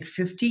renovated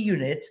 50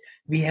 units.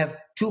 We have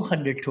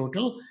 200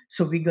 total.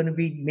 So we're going to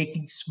be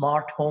making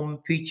smart home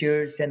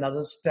features and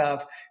other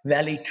stuff,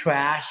 valley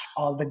trash,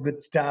 all the good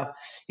stuff.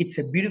 It's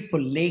a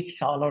beautiful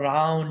lakes all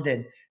around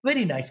and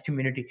very nice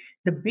community.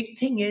 The big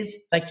thing is,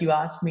 like you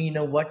asked me,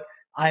 what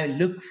I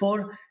look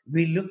for,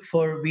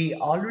 we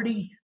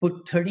already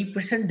put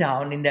 30%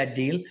 down in that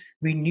deal.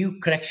 We knew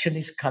correction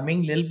is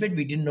coming a little bit.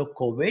 We didn't know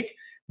COVID,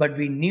 but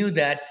we knew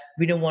that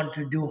we don't want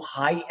to do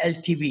high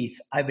LTVs.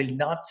 I will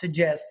not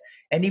suggest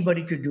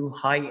anybody to do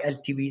high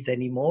LTVs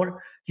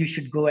anymore. You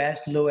should go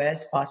as low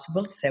as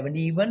possible,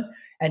 70 even,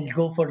 and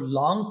go for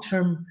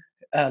long-term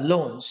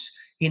loans,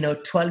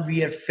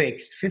 12-year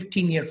fixed,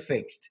 15-year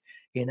fixed.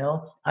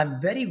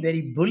 I'm very,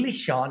 very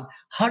bullish on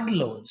HUD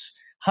loans.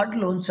 HUD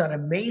loans are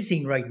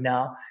amazing right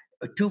now.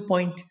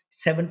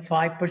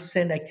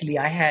 2.75%. Actually,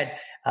 I had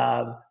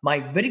my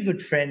very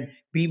good friend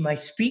be my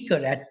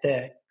speaker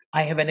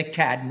I have an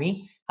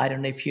academy. I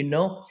don't know if you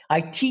know.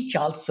 I teach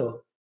also.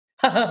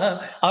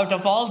 Out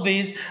of all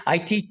these, I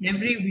teach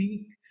every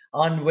week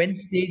on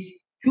Wednesdays,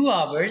 2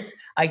 hours.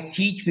 I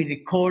teach, we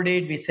record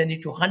it, we send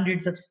it to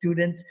hundreds of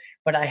students.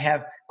 But I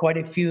have quite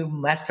a few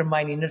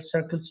mastermind inner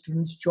circle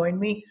students join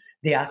me.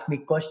 They ask me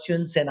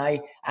questions and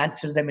I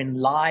answer them in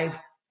live.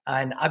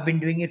 And I've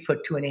been doing it for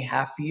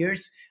 2.5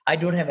 years. I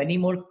don't have any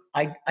more,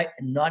 I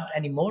not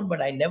anymore,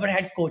 but I never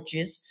had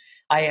coaches.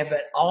 I have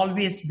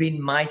always been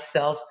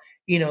myself,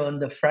 on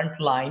the front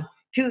line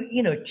to,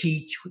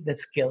 teach the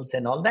skills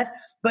and all that.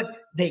 But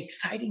the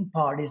exciting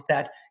part is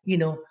that,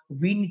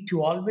 we need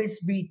to always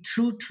be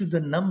true to the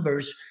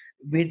numbers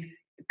with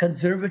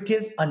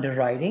conservative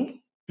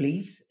underwriting.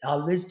 Please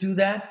always do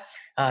that.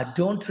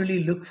 Don't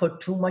really look for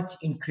too much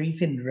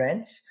increase in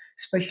rents,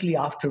 especially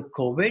after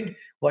COVID.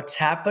 What's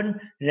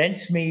happened,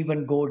 rents may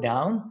even go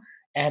down.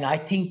 And I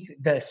think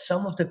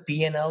some of the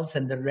PNLs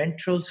and the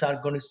rentals are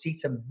going to see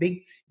some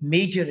big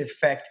major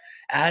effect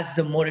as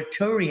the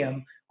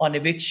moratorium on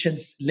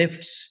evictions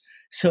lifts.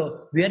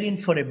 So we're in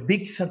for a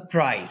big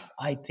surprise,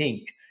 I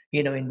think,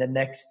 in the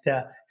next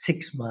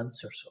 6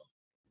 months or so.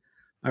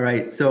 All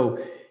right. So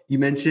you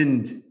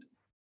mentioned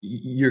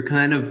you're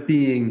kind of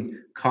being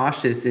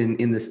cautious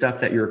in the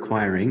stuff that you're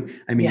acquiring.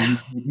 I mean, Yeah.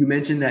 you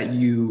mentioned that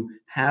you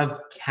have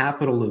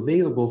capital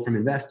available from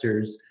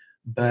investors,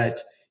 but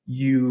Yes.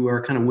 you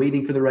are kind of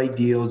waiting for the right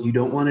deals. You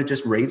don't want to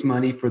just raise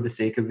money for the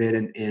sake of it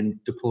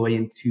and deploy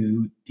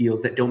into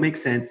deals that don't make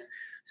sense.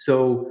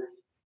 So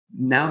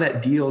now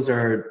that deals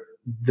are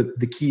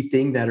the key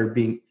thing that are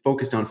being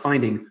focused on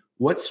finding,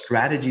 what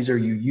strategies are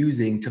you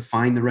using to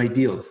find the right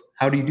deals?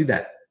 How do you do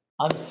that?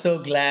 I'm so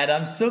glad.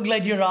 I'm so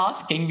glad you're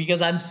asking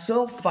because I'm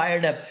so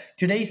fired up.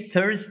 Today's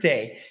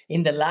Thursday.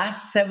 In the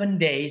last 7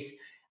 days,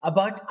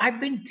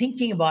 I've been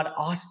thinking about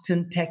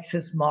Austin,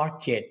 Texas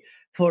market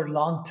for a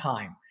long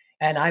time.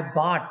 And I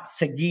bought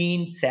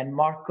Seguin, San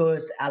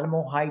Marcos,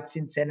 Alamo Heights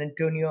in San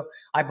Antonio.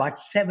 I bought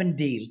 7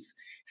 deals.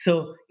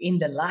 So in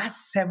the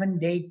last 7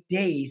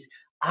 days,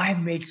 I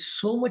made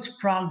so much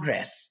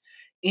progress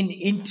in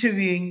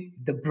interviewing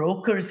the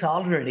brokers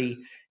already,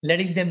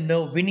 letting them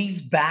know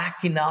Vinny's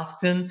back in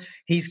Austin.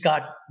 He's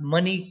got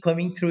money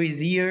coming through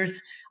his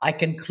ears. I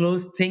can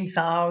close things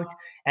out.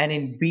 And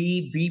in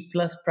B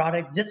plus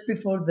product, just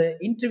before the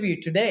interview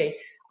today,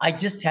 I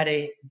just had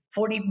a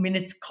 40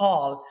 minutes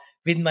call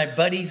with my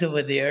buddies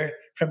over there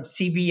from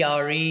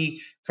CBRE,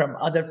 from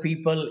other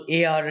people,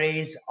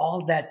 ARAs,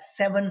 all that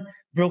 7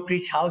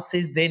 brokerage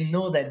houses. They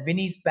know that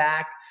Vinny's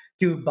back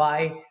to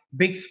buy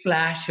big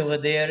splash over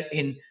there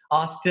in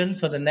Austin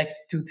for the next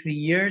 2 3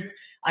 years.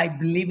 I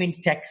believe in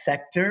tech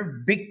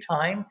sector big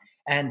time,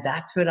 and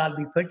that's where I'll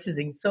be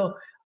purchasing. So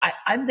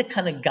I'm the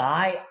kind of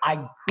guy,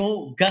 I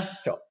go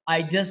gusto.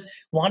 I just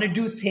want to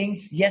do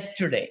things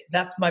yesterday.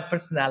 That's my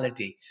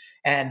personality.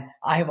 And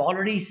I have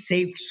already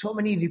saved so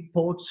many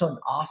reports on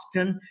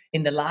Austin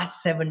in the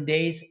last 7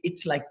 days.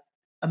 It's like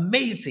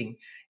amazing.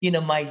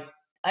 My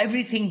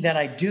everything that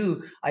I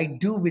do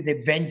with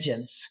a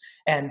vengeance.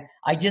 And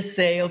I just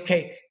say,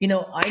 okay,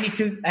 I need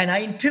to, and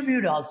I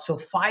interviewed also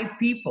 5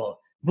 people,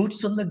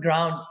 boots on the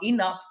ground in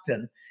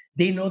Austin.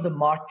 They know the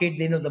market,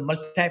 they know the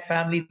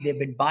multifamily, they've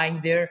been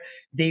buying there.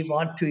 They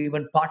want to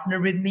even partner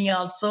with me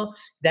also.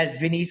 That's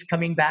Vinny's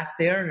coming back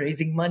there,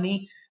 raising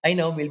money. I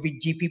know we'll be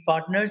GP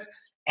partners.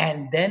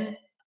 And then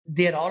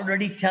they're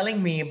already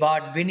telling me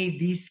about Vinny,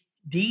 these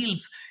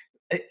deals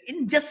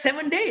in just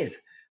 7 days.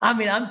 I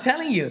mean, I'm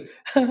telling you,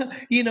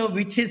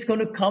 which is going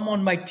to come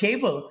on my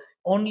table.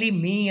 Only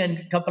me and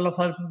a couple of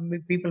other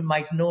people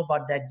might know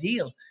about that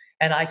deal.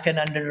 And I can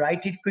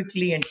underwrite it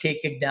quickly and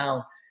take it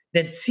down.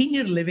 Then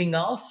senior living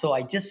also,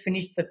 I just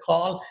finished the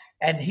call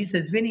and he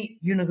says, Vinny,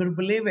 you're not going to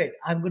believe it.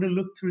 I'm going to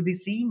look through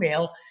this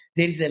email.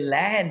 There is a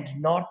land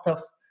north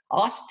of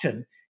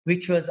Austin,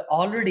 which was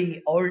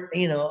already,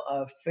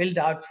 filled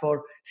out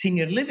for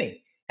senior living.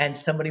 And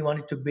somebody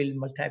wanted to build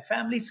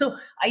multifamily. So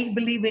I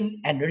believe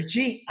in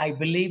energy. I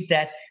believe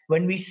that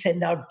when we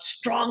send out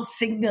strong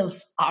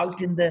signals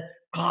out in the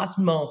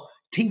cosmos,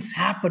 things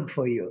happen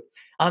for you.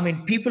 I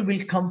mean, people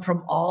will come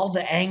from all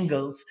the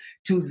angles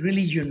to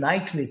really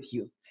unite with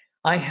you.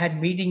 I had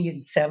meeting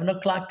at 7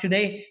 o'clock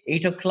today,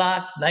 8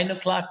 o'clock, 9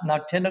 o'clock, now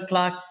 10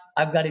 o'clock.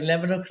 I've got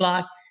 11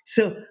 o'clock.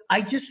 So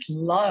I just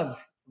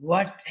love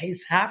what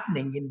is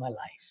happening in my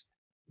life.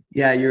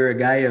 Yeah, you're a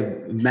guy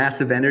of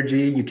massive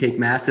energy. You take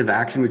massive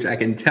action, which I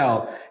can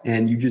tell,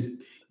 and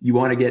you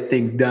want to get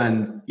things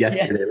done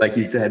yesterday, Yes. like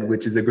you said,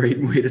 which is a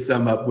great way to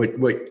sum up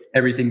what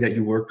everything that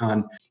you work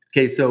on.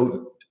 Okay,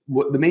 so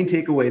the main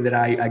takeaway that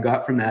I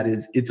got from that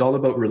is it's all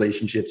about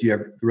relationships. You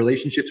have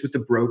relationships with the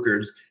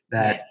brokers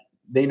that Yes.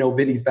 they know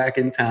Vinny's back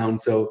in town,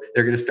 so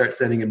they're going to start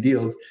sending him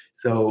deals.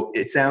 So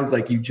it sounds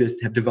like you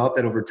just have developed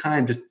that over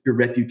time, just your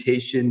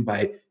reputation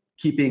by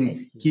Thank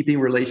you. keeping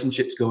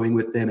relationships going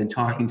with them and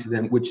Thank talking to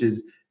them, which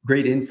is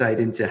great insight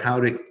into how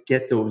to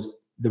get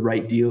the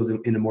right deals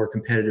in a more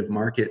competitive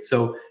market.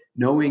 So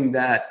knowing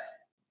that,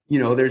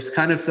 there's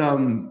kind of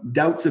some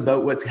doubts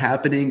about what's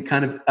happening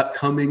kind of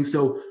upcoming.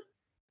 So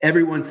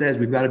everyone says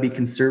we've got to be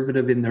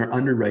conservative in their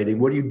underwriting.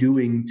 What are you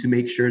doing to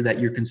make sure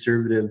that you're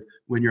conservative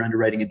when you're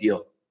underwriting a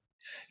deal?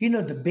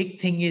 The big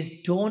thing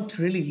is don't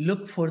really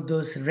look for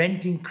those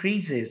rent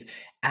increases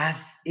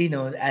as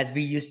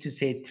we used to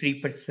say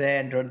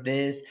 3% or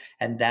this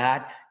and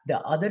that. The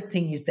other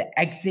thing is the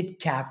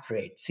exit cap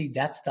rate. See,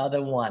 that's the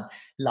other one. A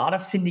lot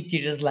of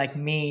syndicators like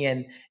me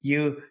and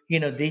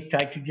they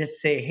try to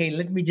just say, hey,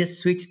 let me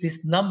just switch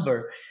this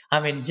number. I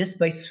mean, just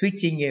by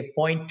switching a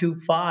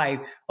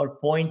 0.25 or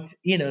point,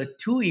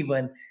 2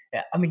 even,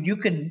 I mean, you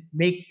can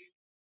make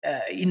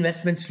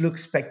investments look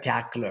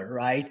spectacular,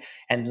 right?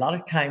 And a lot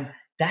of time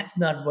that's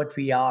not what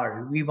we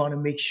are. We want to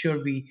make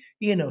sure we,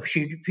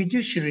 should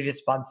fiduciary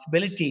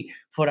responsibility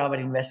for our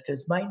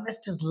investors. My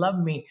investors love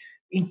me.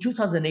 In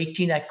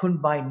 2018, I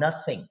couldn't buy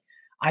nothing.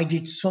 I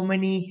did so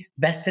many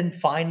best and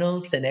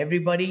finals and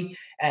everybody.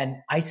 And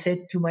I said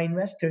to my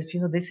investors,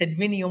 they said,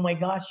 Vinny, oh my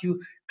gosh, you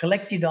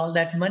collected all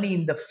that money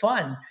in the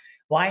fund.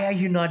 Why are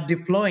you not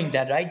deploying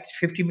that, right?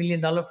 $50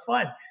 million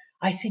fund.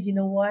 I said, you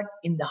know what?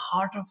 In the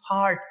heart of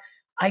heart,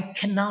 I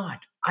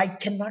cannot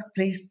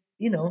place,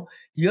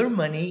 your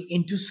money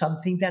into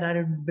something that I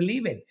don't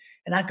believe in.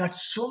 And I got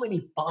so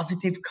many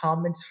positive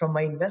comments from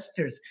my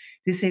investors.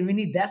 They say,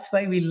 Vinny, that's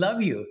why we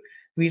love you.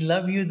 We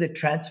love you, the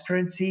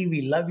transparency.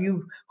 We love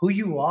you, who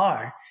you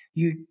are.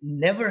 You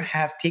never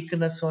have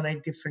taken us on a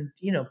different,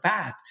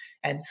 path.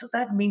 And so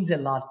that means a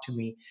lot to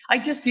me. I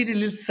just did a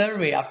little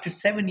survey after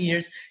 7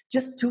 years,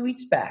 just 2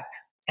 weeks back.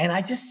 And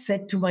I just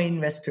said to my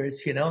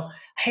investors,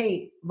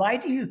 hey, why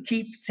do you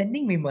keep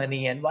sending me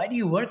money and why do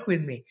you work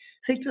with me?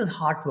 So it was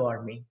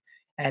heartwarming.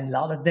 And a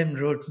lot of them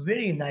wrote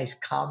very nice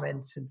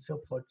comments and so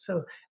forth.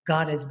 So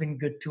God has been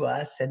good to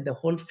us and the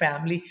whole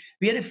family.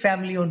 We are a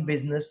family owned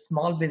business,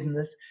 small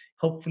business,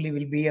 hopefully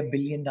will be $1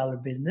 billion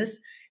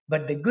business.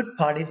 But the good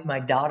part is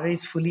my daughter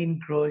is fully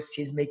engrossed.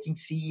 She's making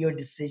CEO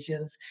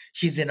decisions.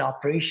 She's in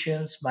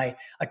operations. My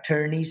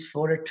attorneys,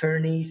 4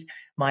 attorneys,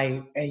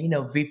 my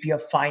VP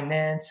of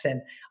finance, and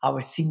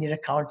our senior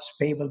accounts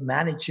payable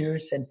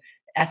managers and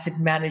asset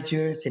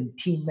managers and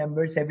team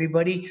members,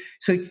 everybody.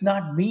 So it's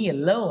not me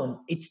alone,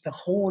 it's the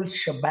whole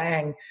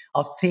shebang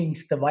of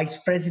things, the vice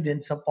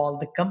presidents of all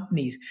the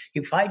companies.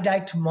 If I die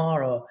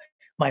tomorrow,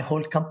 my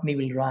whole company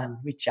will run,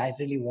 which I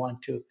really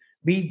want to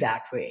be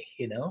that way.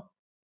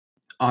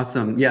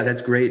 Awesome. Yeah,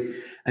 that's great.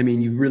 I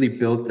mean, you've really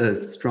built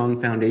a strong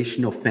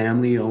foundational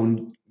family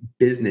owned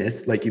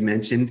business. Like you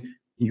mentioned,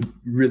 you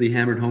really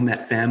hammered home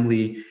that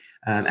family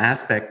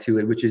aspect to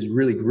it, which is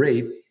really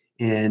great.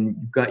 And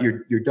you've got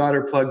your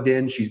daughter plugged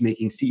in. She's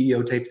making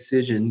CEO type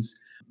decisions.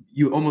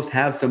 You almost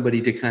have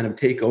somebody to kind of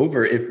take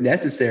over if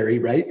necessary,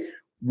 right?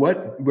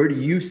 Where do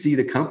you see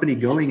the company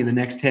going in the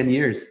next 10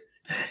 years?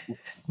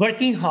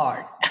 Working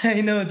hard. I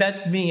know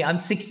that's me. I'm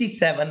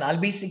 67. I'll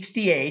be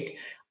 68.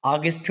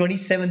 August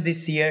 27th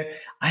this year.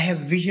 I have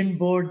vision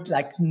board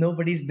like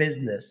nobody's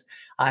business.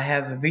 I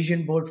have a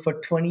vision board for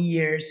 20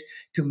 years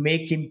to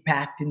make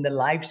impact in the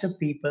lives of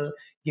people,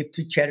 give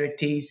to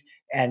charities,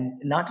 and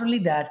not only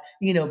that,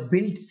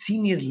 build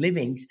senior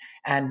livings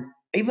and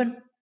even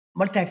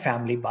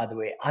multifamily, by the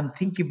way. I'm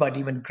thinking about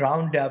even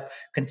ground up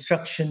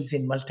constructions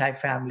in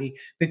multifamily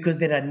because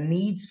there are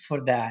needs for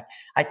that.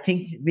 I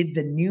think with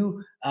the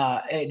new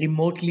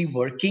remotely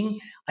working,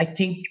 I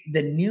think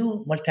the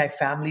new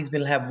multifamilies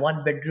will have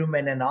 1 bedroom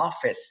and an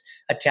office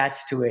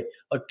attached to it,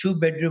 or 2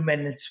 bedroom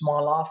and a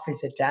small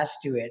office attached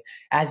to it,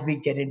 as we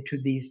get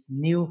into these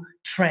new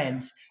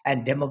trends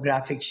and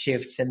demographic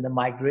shifts and the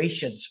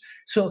migrations.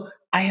 So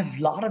I have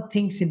a lot of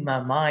things in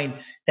my mind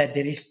that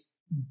there is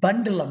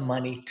bundle of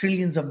money,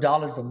 trillions of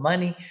dollars of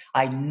money.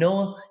 I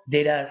know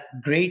there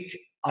are great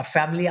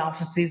family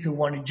offices who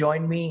want to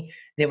join me.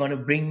 They want to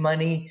bring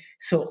money.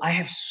 So I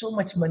have so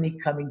much money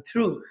coming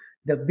through.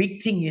 The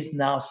big thing is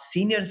now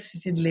senior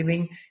assisted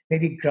living,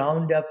 maybe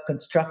ground up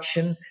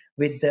construction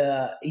with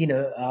the,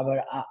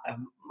 our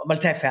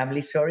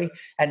multifamily, sorry,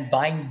 and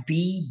buying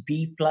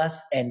B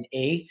plus, and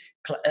A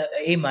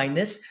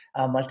minus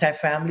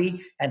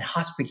multifamily and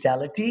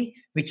hospitality,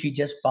 which we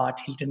just bought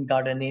Hilton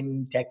Garden Inn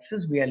in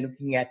Texas. We are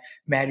looking at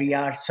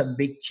Marriott, some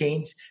big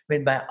chains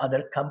with my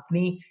other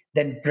company.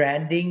 Then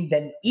branding,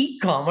 then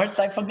e-commerce.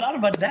 I forgot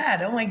about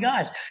that. Oh my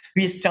gosh,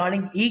 we are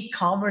starting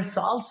e-commerce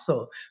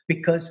also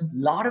because a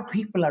lot of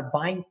people are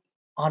buying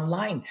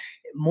online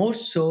more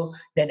so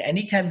than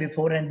any time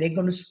before, and they're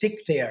going to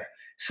stick there.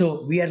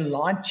 So we are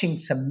launching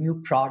some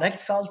new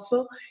products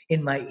also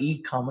in my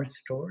e-commerce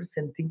stores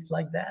and things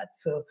like that.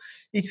 So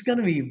it's going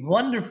to be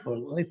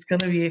wonderful. It's going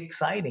to be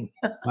exciting.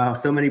 Wow,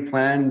 so many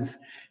plans,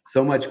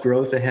 so much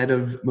growth ahead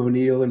of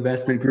Monil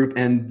Investment Group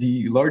and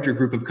the larger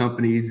group of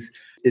companies.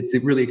 It's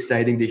really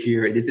exciting to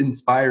hear. It is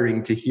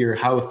inspiring to hear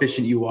how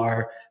efficient you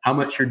are, how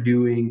much you're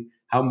doing,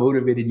 how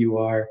motivated you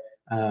are.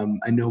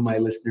 I know my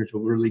listeners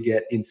will really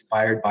get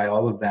inspired by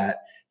all of that.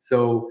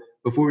 So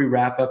before we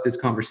wrap up this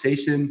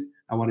conversation,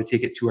 I want to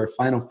take it to our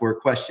final 4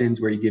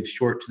 questions where you give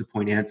short to the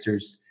point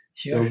answers.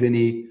 So Sure.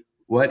 Vinny,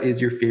 what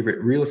is your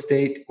favorite real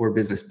estate or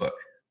business book?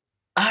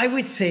 I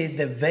would say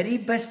the very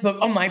best book,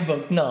 oh, my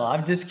book. No,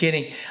 I'm just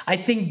kidding. I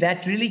think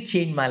that really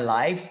changed my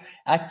life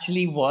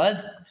actually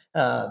was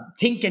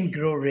Think and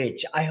Grow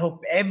Rich. I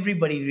hope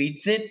everybody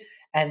reads it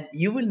and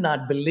you will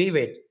not believe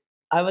it.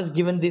 I was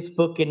given this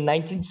book in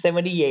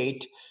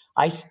 1978.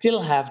 I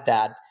still have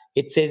that.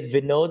 It says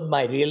Vinod,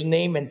 my real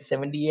name, and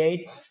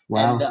 78. And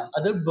Wow. the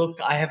other book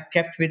I have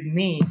kept with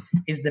me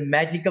is The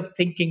Magic of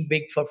Thinking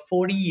Big for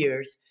 40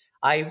 years.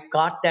 I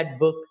got that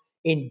book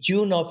in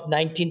June of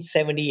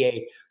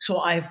 1978. So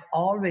I've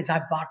bought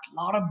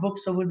a lot of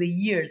books over the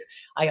years.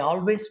 I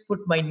always put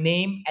my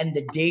name and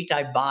the date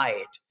I buy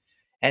it.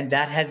 And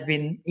that has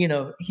been,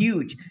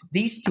 huge.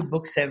 These 2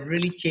 books have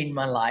really changed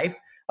my life,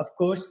 of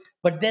course.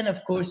 But then,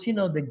 of course,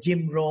 the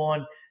Jim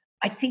Rohn.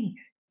 I think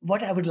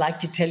what I would like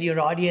to tell your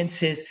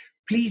audience is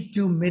please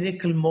do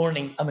Miracle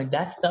Morning. I mean,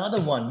 that's the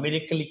other one,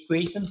 Miracle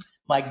Equation.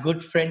 My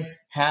good friend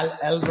Hal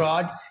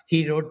Elrod,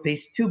 he wrote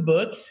these 2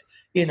 books,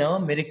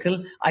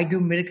 Miracle. I do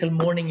Miracle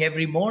Morning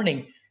every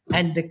morning.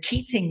 And the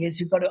key thing is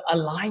you got to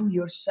align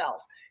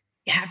yourself.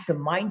 Have the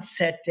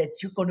mindset that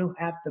you're going to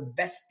have the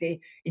best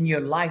day in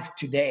your life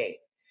today.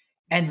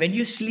 And when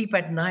you sleep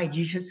at night,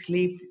 you should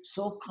sleep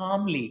so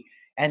calmly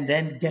and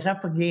then get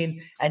up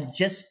again and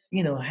just,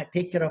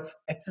 take care of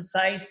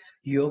exercise,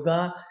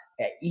 yoga,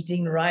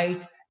 eating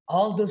right,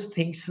 all those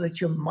things so that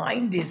your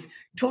mind is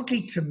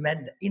totally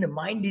tremendous.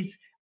 Mind is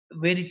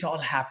where it all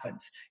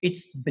happens.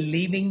 It's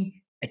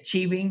believing,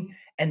 achieving,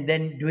 and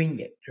then doing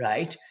it,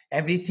 right?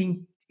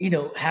 Everything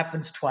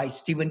happens twice.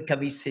 Stephen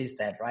Covey says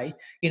that, right?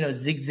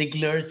 Zig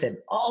Ziglar's and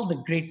all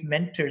the great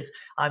mentors.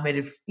 I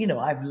mean,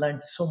 I've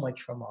learned so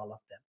much from all of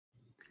them.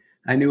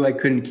 I knew I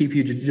couldn't keep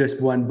you to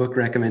just one book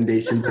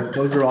recommendation, but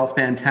those are all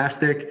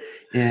fantastic.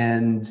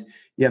 And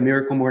yeah,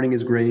 Miracle Morning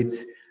is great.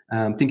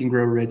 Think and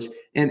Grow Rich.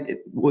 And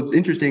what's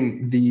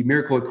interesting, the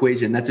Miracle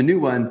Equation, that's a new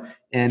one.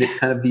 And it's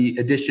kind of the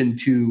addition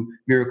to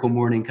Miracle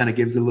Morning, kind of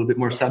gives a little bit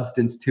more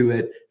substance to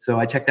it. So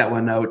I checked that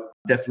one out.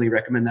 Definitely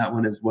recommend that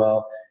one as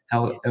well.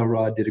 Hal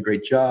Elrod did a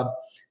great job.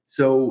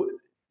 So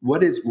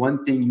what is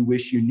one thing you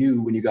wish you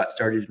knew when you got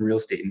started in real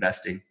estate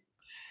investing?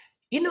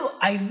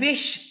 I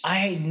wish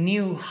I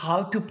knew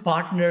how to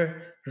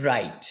partner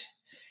right.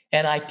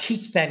 And I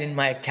teach that in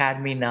my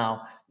academy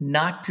now,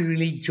 not to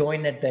really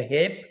join at the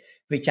hip,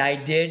 which I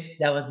did.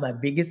 That was my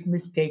biggest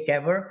mistake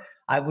ever.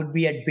 I would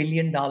be at $1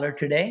 billion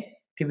today,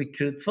 to be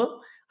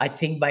truthful. I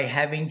think by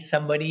having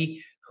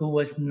somebody who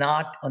was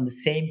not on the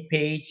same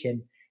page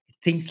and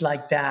things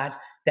like that,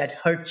 that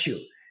hurt you.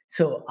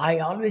 So I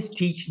always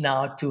teach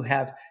now to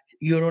have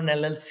your own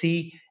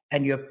LLC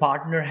and your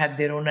partner have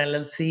their own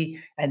LLC,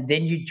 and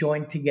then you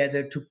join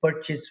together to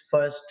purchase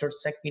first or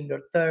second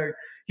or third.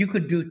 You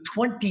could do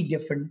 20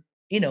 different,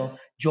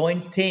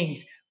 joint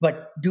things,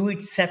 but do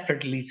it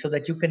separately so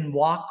that you can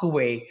walk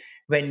away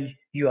when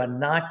you are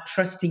not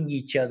trusting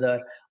each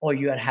other or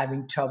you are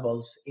having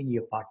troubles in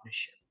your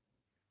partnership.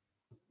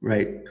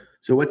 Right.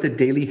 So what's a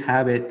daily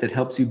habit that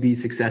helps you be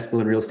successful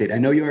in real estate? I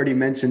know you already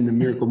mentioned the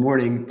Miracle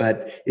Morning,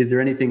 but is there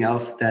anything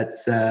else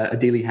that's a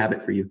daily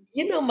habit for you?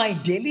 My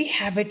daily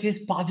habit is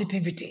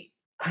positivity.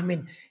 I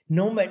mean,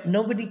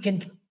 nobody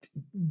can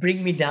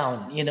bring me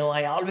down.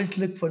 I always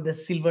look for the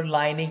silver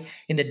lining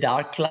in the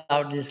dark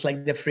cloud, just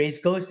like the phrase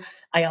goes.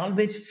 I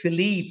always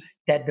believe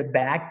that the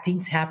bad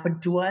things happen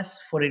to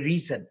us for a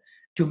reason,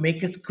 to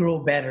make us grow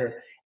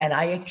better. And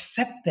I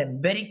accept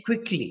them very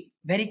quickly,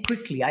 very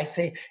quickly. I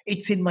say,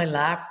 it's in my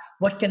lap.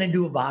 What can I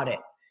do about it?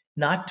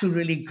 Not to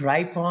really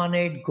gripe on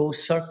it, go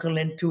circle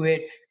into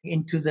it,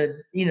 into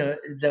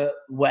the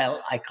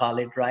well, I call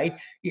it, right?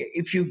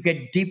 If you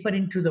get deeper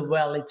into the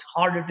well, it's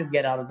harder to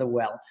get out of the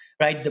well,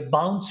 right? The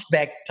bounce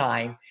back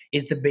time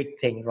is the big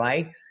thing,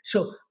 right?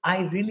 So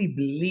I really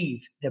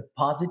believe the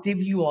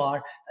positive you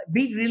are,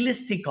 be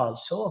realistic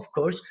also, of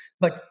course,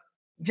 but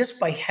just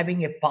by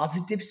having a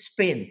positive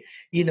spin,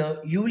 you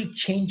will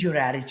change your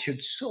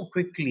attitude so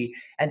quickly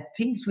and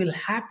things will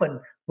happen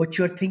what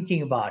you're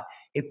thinking about.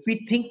 If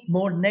we think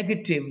more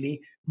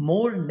negatively,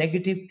 more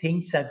negative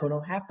things are going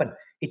to happen.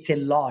 It's a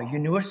law,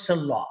 universal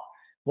law.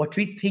 What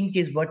we think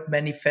is what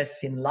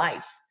manifests in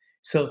life.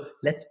 So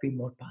let's be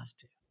more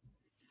positive.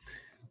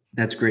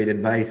 That's great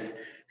advice.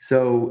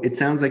 So it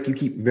sounds like you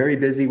keep very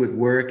busy with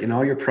work and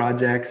all your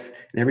projects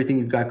and everything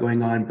you've got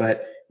going on.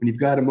 But when you've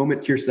got a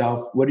moment to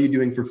yourself, what are you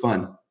doing for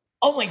fun?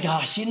 Oh my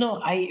gosh,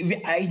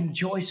 I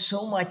enjoy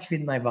so much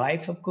with my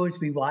wife. Of course,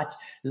 we watch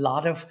a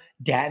lot of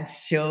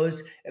dance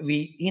shows.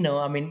 We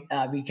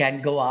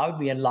can't go out.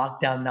 We are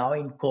locked down now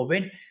in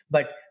COVID,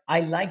 but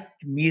I like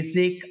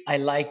music. I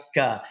like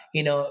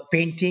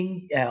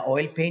painting,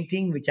 oil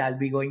painting, which I'll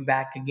be going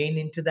back again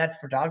into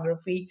that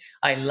photography.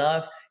 I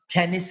love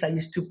tennis. I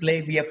used to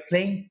play. We are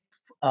playing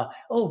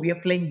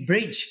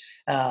bridge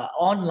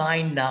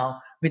online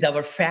now with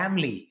our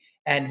family,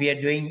 and we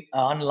are doing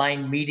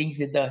online meetings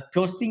with the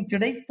toasting.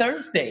 Today's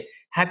Thursday,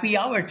 happy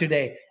hour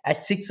today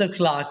at 6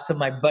 o'clock. So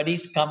my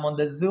buddies come on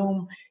the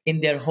Zoom in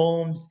their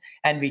homes,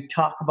 and we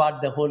talk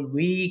about the whole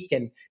week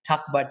and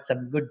talk about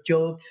some good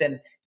jokes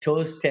and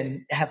toast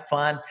and have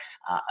fun.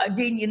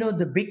 Again,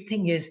 the big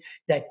thing is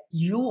that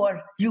you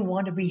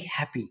want to be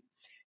happy.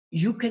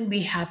 You can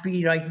be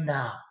happy right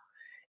now.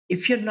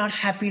 If you're not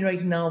happy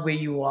right now where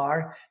you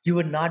are, you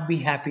will not be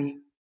happy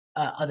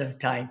other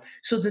time.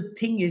 So the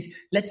thing is,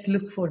 let's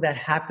look for that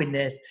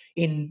happiness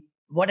in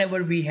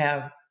whatever we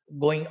have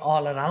going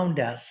all around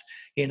us.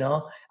 Again,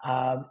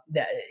 I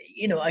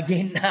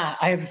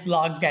have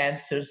long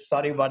answers.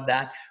 Sorry about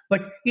that,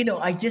 but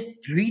I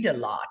just read a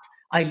lot.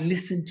 I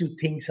listen to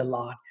things a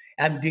lot.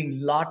 I'm doing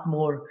a lot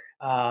more,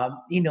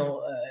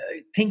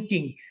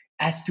 thinking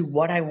as to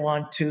what I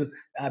want to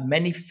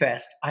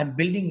manifest. I'm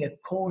building a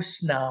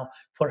course now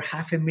for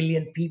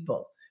 500,000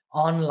 people,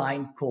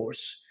 online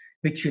course,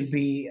 which will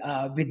be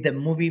with the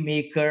movie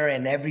maker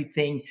and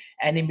everything,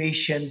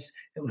 animations,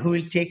 who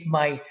will take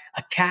my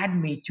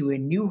academy to a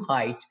new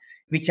height,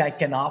 which I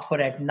can offer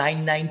at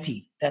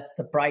 990. That's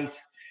the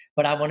price.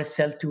 But I want to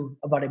sell to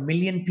about 1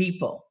 million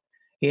people,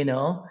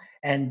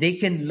 and they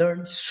can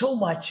learn so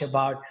much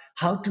about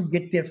how to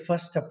get their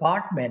first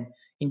apartment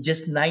in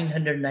just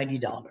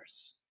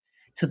 $990.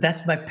 So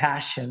that's my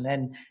passion,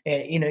 and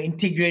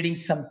integrating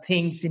some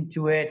things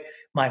into it.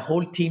 My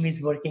whole team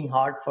is working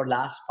hard for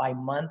last 5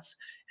 months,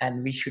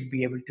 and we should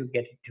be able to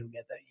get it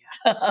together.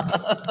 Yeah.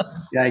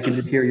 Yeah, I can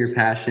just hear your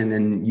passion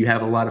and you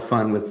have a lot of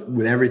fun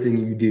with everything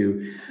you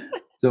do.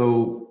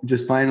 So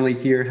just finally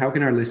here, how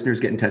can our listeners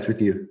get in touch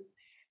with you?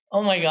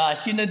 Oh my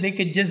gosh, they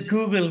could just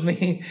Google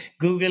me.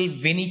 Google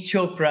Vinny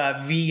Chopra,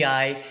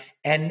 Vinney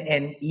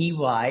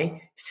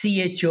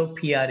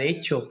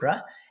Chopra,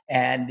 Chopra.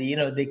 And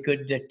they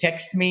could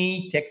text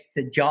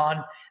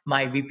John,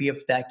 my VP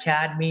of the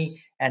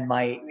academy, and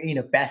my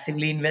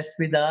passively invest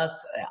with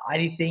us.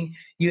 Anything.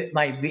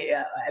 My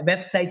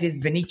website is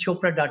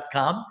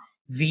vinnychopra.com.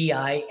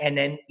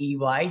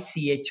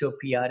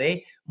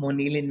 VINNEYCHOPRA,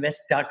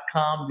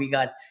 moneelinvest.com. We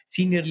got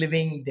senior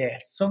living. There are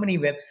so many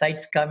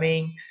websites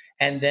coming.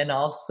 And then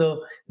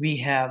also we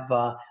have,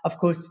 of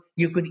course,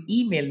 you could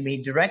email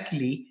me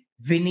directly,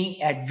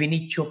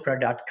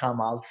 vinny@vinnychopra.com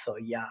also.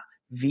 Yeah.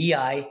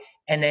 VINNEY.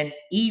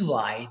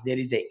 There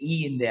is a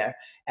E in there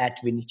at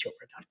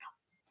vinnychopra.com.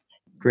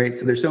 Great.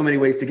 So there's so many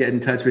ways to get in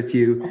touch with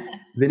you.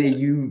 Vinny,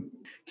 you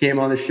came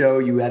on the show.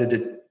 You added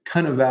a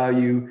ton of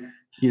value.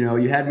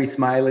 You had me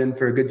smiling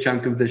for a good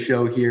chunk of the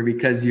show here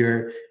because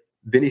you're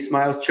Vinny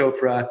Smiles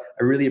Chopra.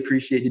 I really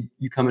appreciate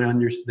you coming on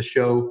the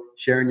show,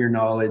 sharing your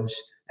knowledge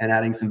and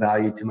adding some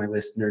value to my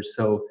listeners.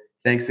 So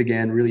thanks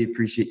again. Really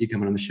appreciate you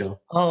coming on the show.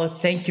 Oh,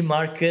 thank you,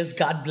 Marcus.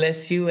 God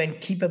bless you and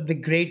keep up the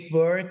great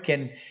work.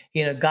 And,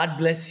 God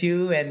bless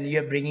you. And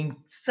you're bringing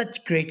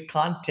such great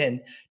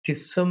content to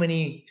so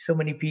many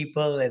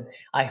people. And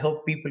I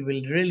hope people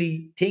will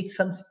really take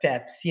some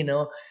steps.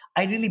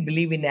 I really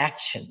believe in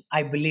action.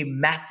 I believe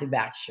massive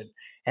action.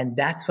 And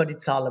that's what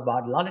it's all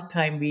about. A lot of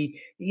time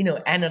we,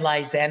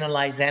 analyze,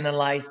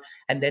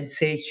 and then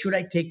say, should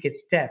I take a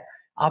step?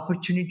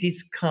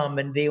 Opportunities come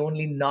and they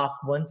only knock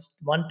one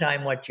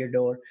time at your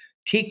door.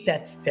 Take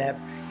that step.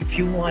 If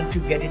you want to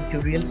get into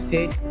real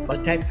estate,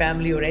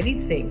 multifamily, or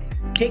anything,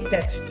 take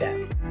that step.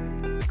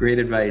 Great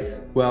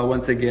advice. Well,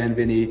 once again,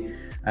 Vinny,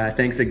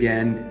 thanks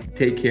again.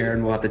 Take care,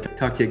 and we'll have to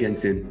talk to you again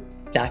soon.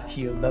 Talk to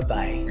you.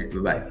 Bye-bye.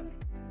 Bye-bye.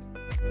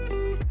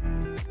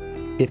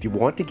 If you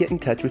want to get in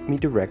touch with me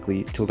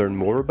directly to learn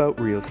more about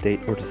real estate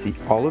or to see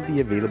all of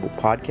the available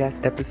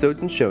podcast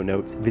episodes and show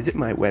notes, visit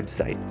my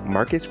website,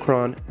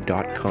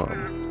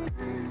 marcuscron.com.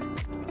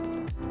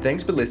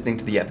 Thanks for listening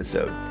to the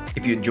episode.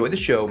 If you enjoy the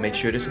show, make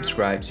sure to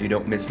subscribe so you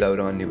don't miss out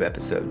on new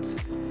episodes.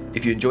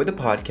 If you enjoy the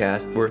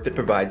podcast or if it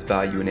provides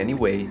value in any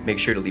way, make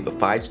sure to leave a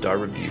 5-star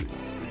review.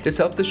 This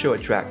helps the show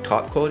attract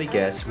top quality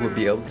guests who will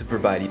be able to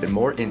provide even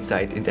more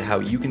insight into how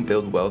you can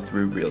build wealth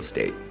through real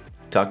estate.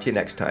 Talk to you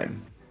next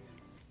time.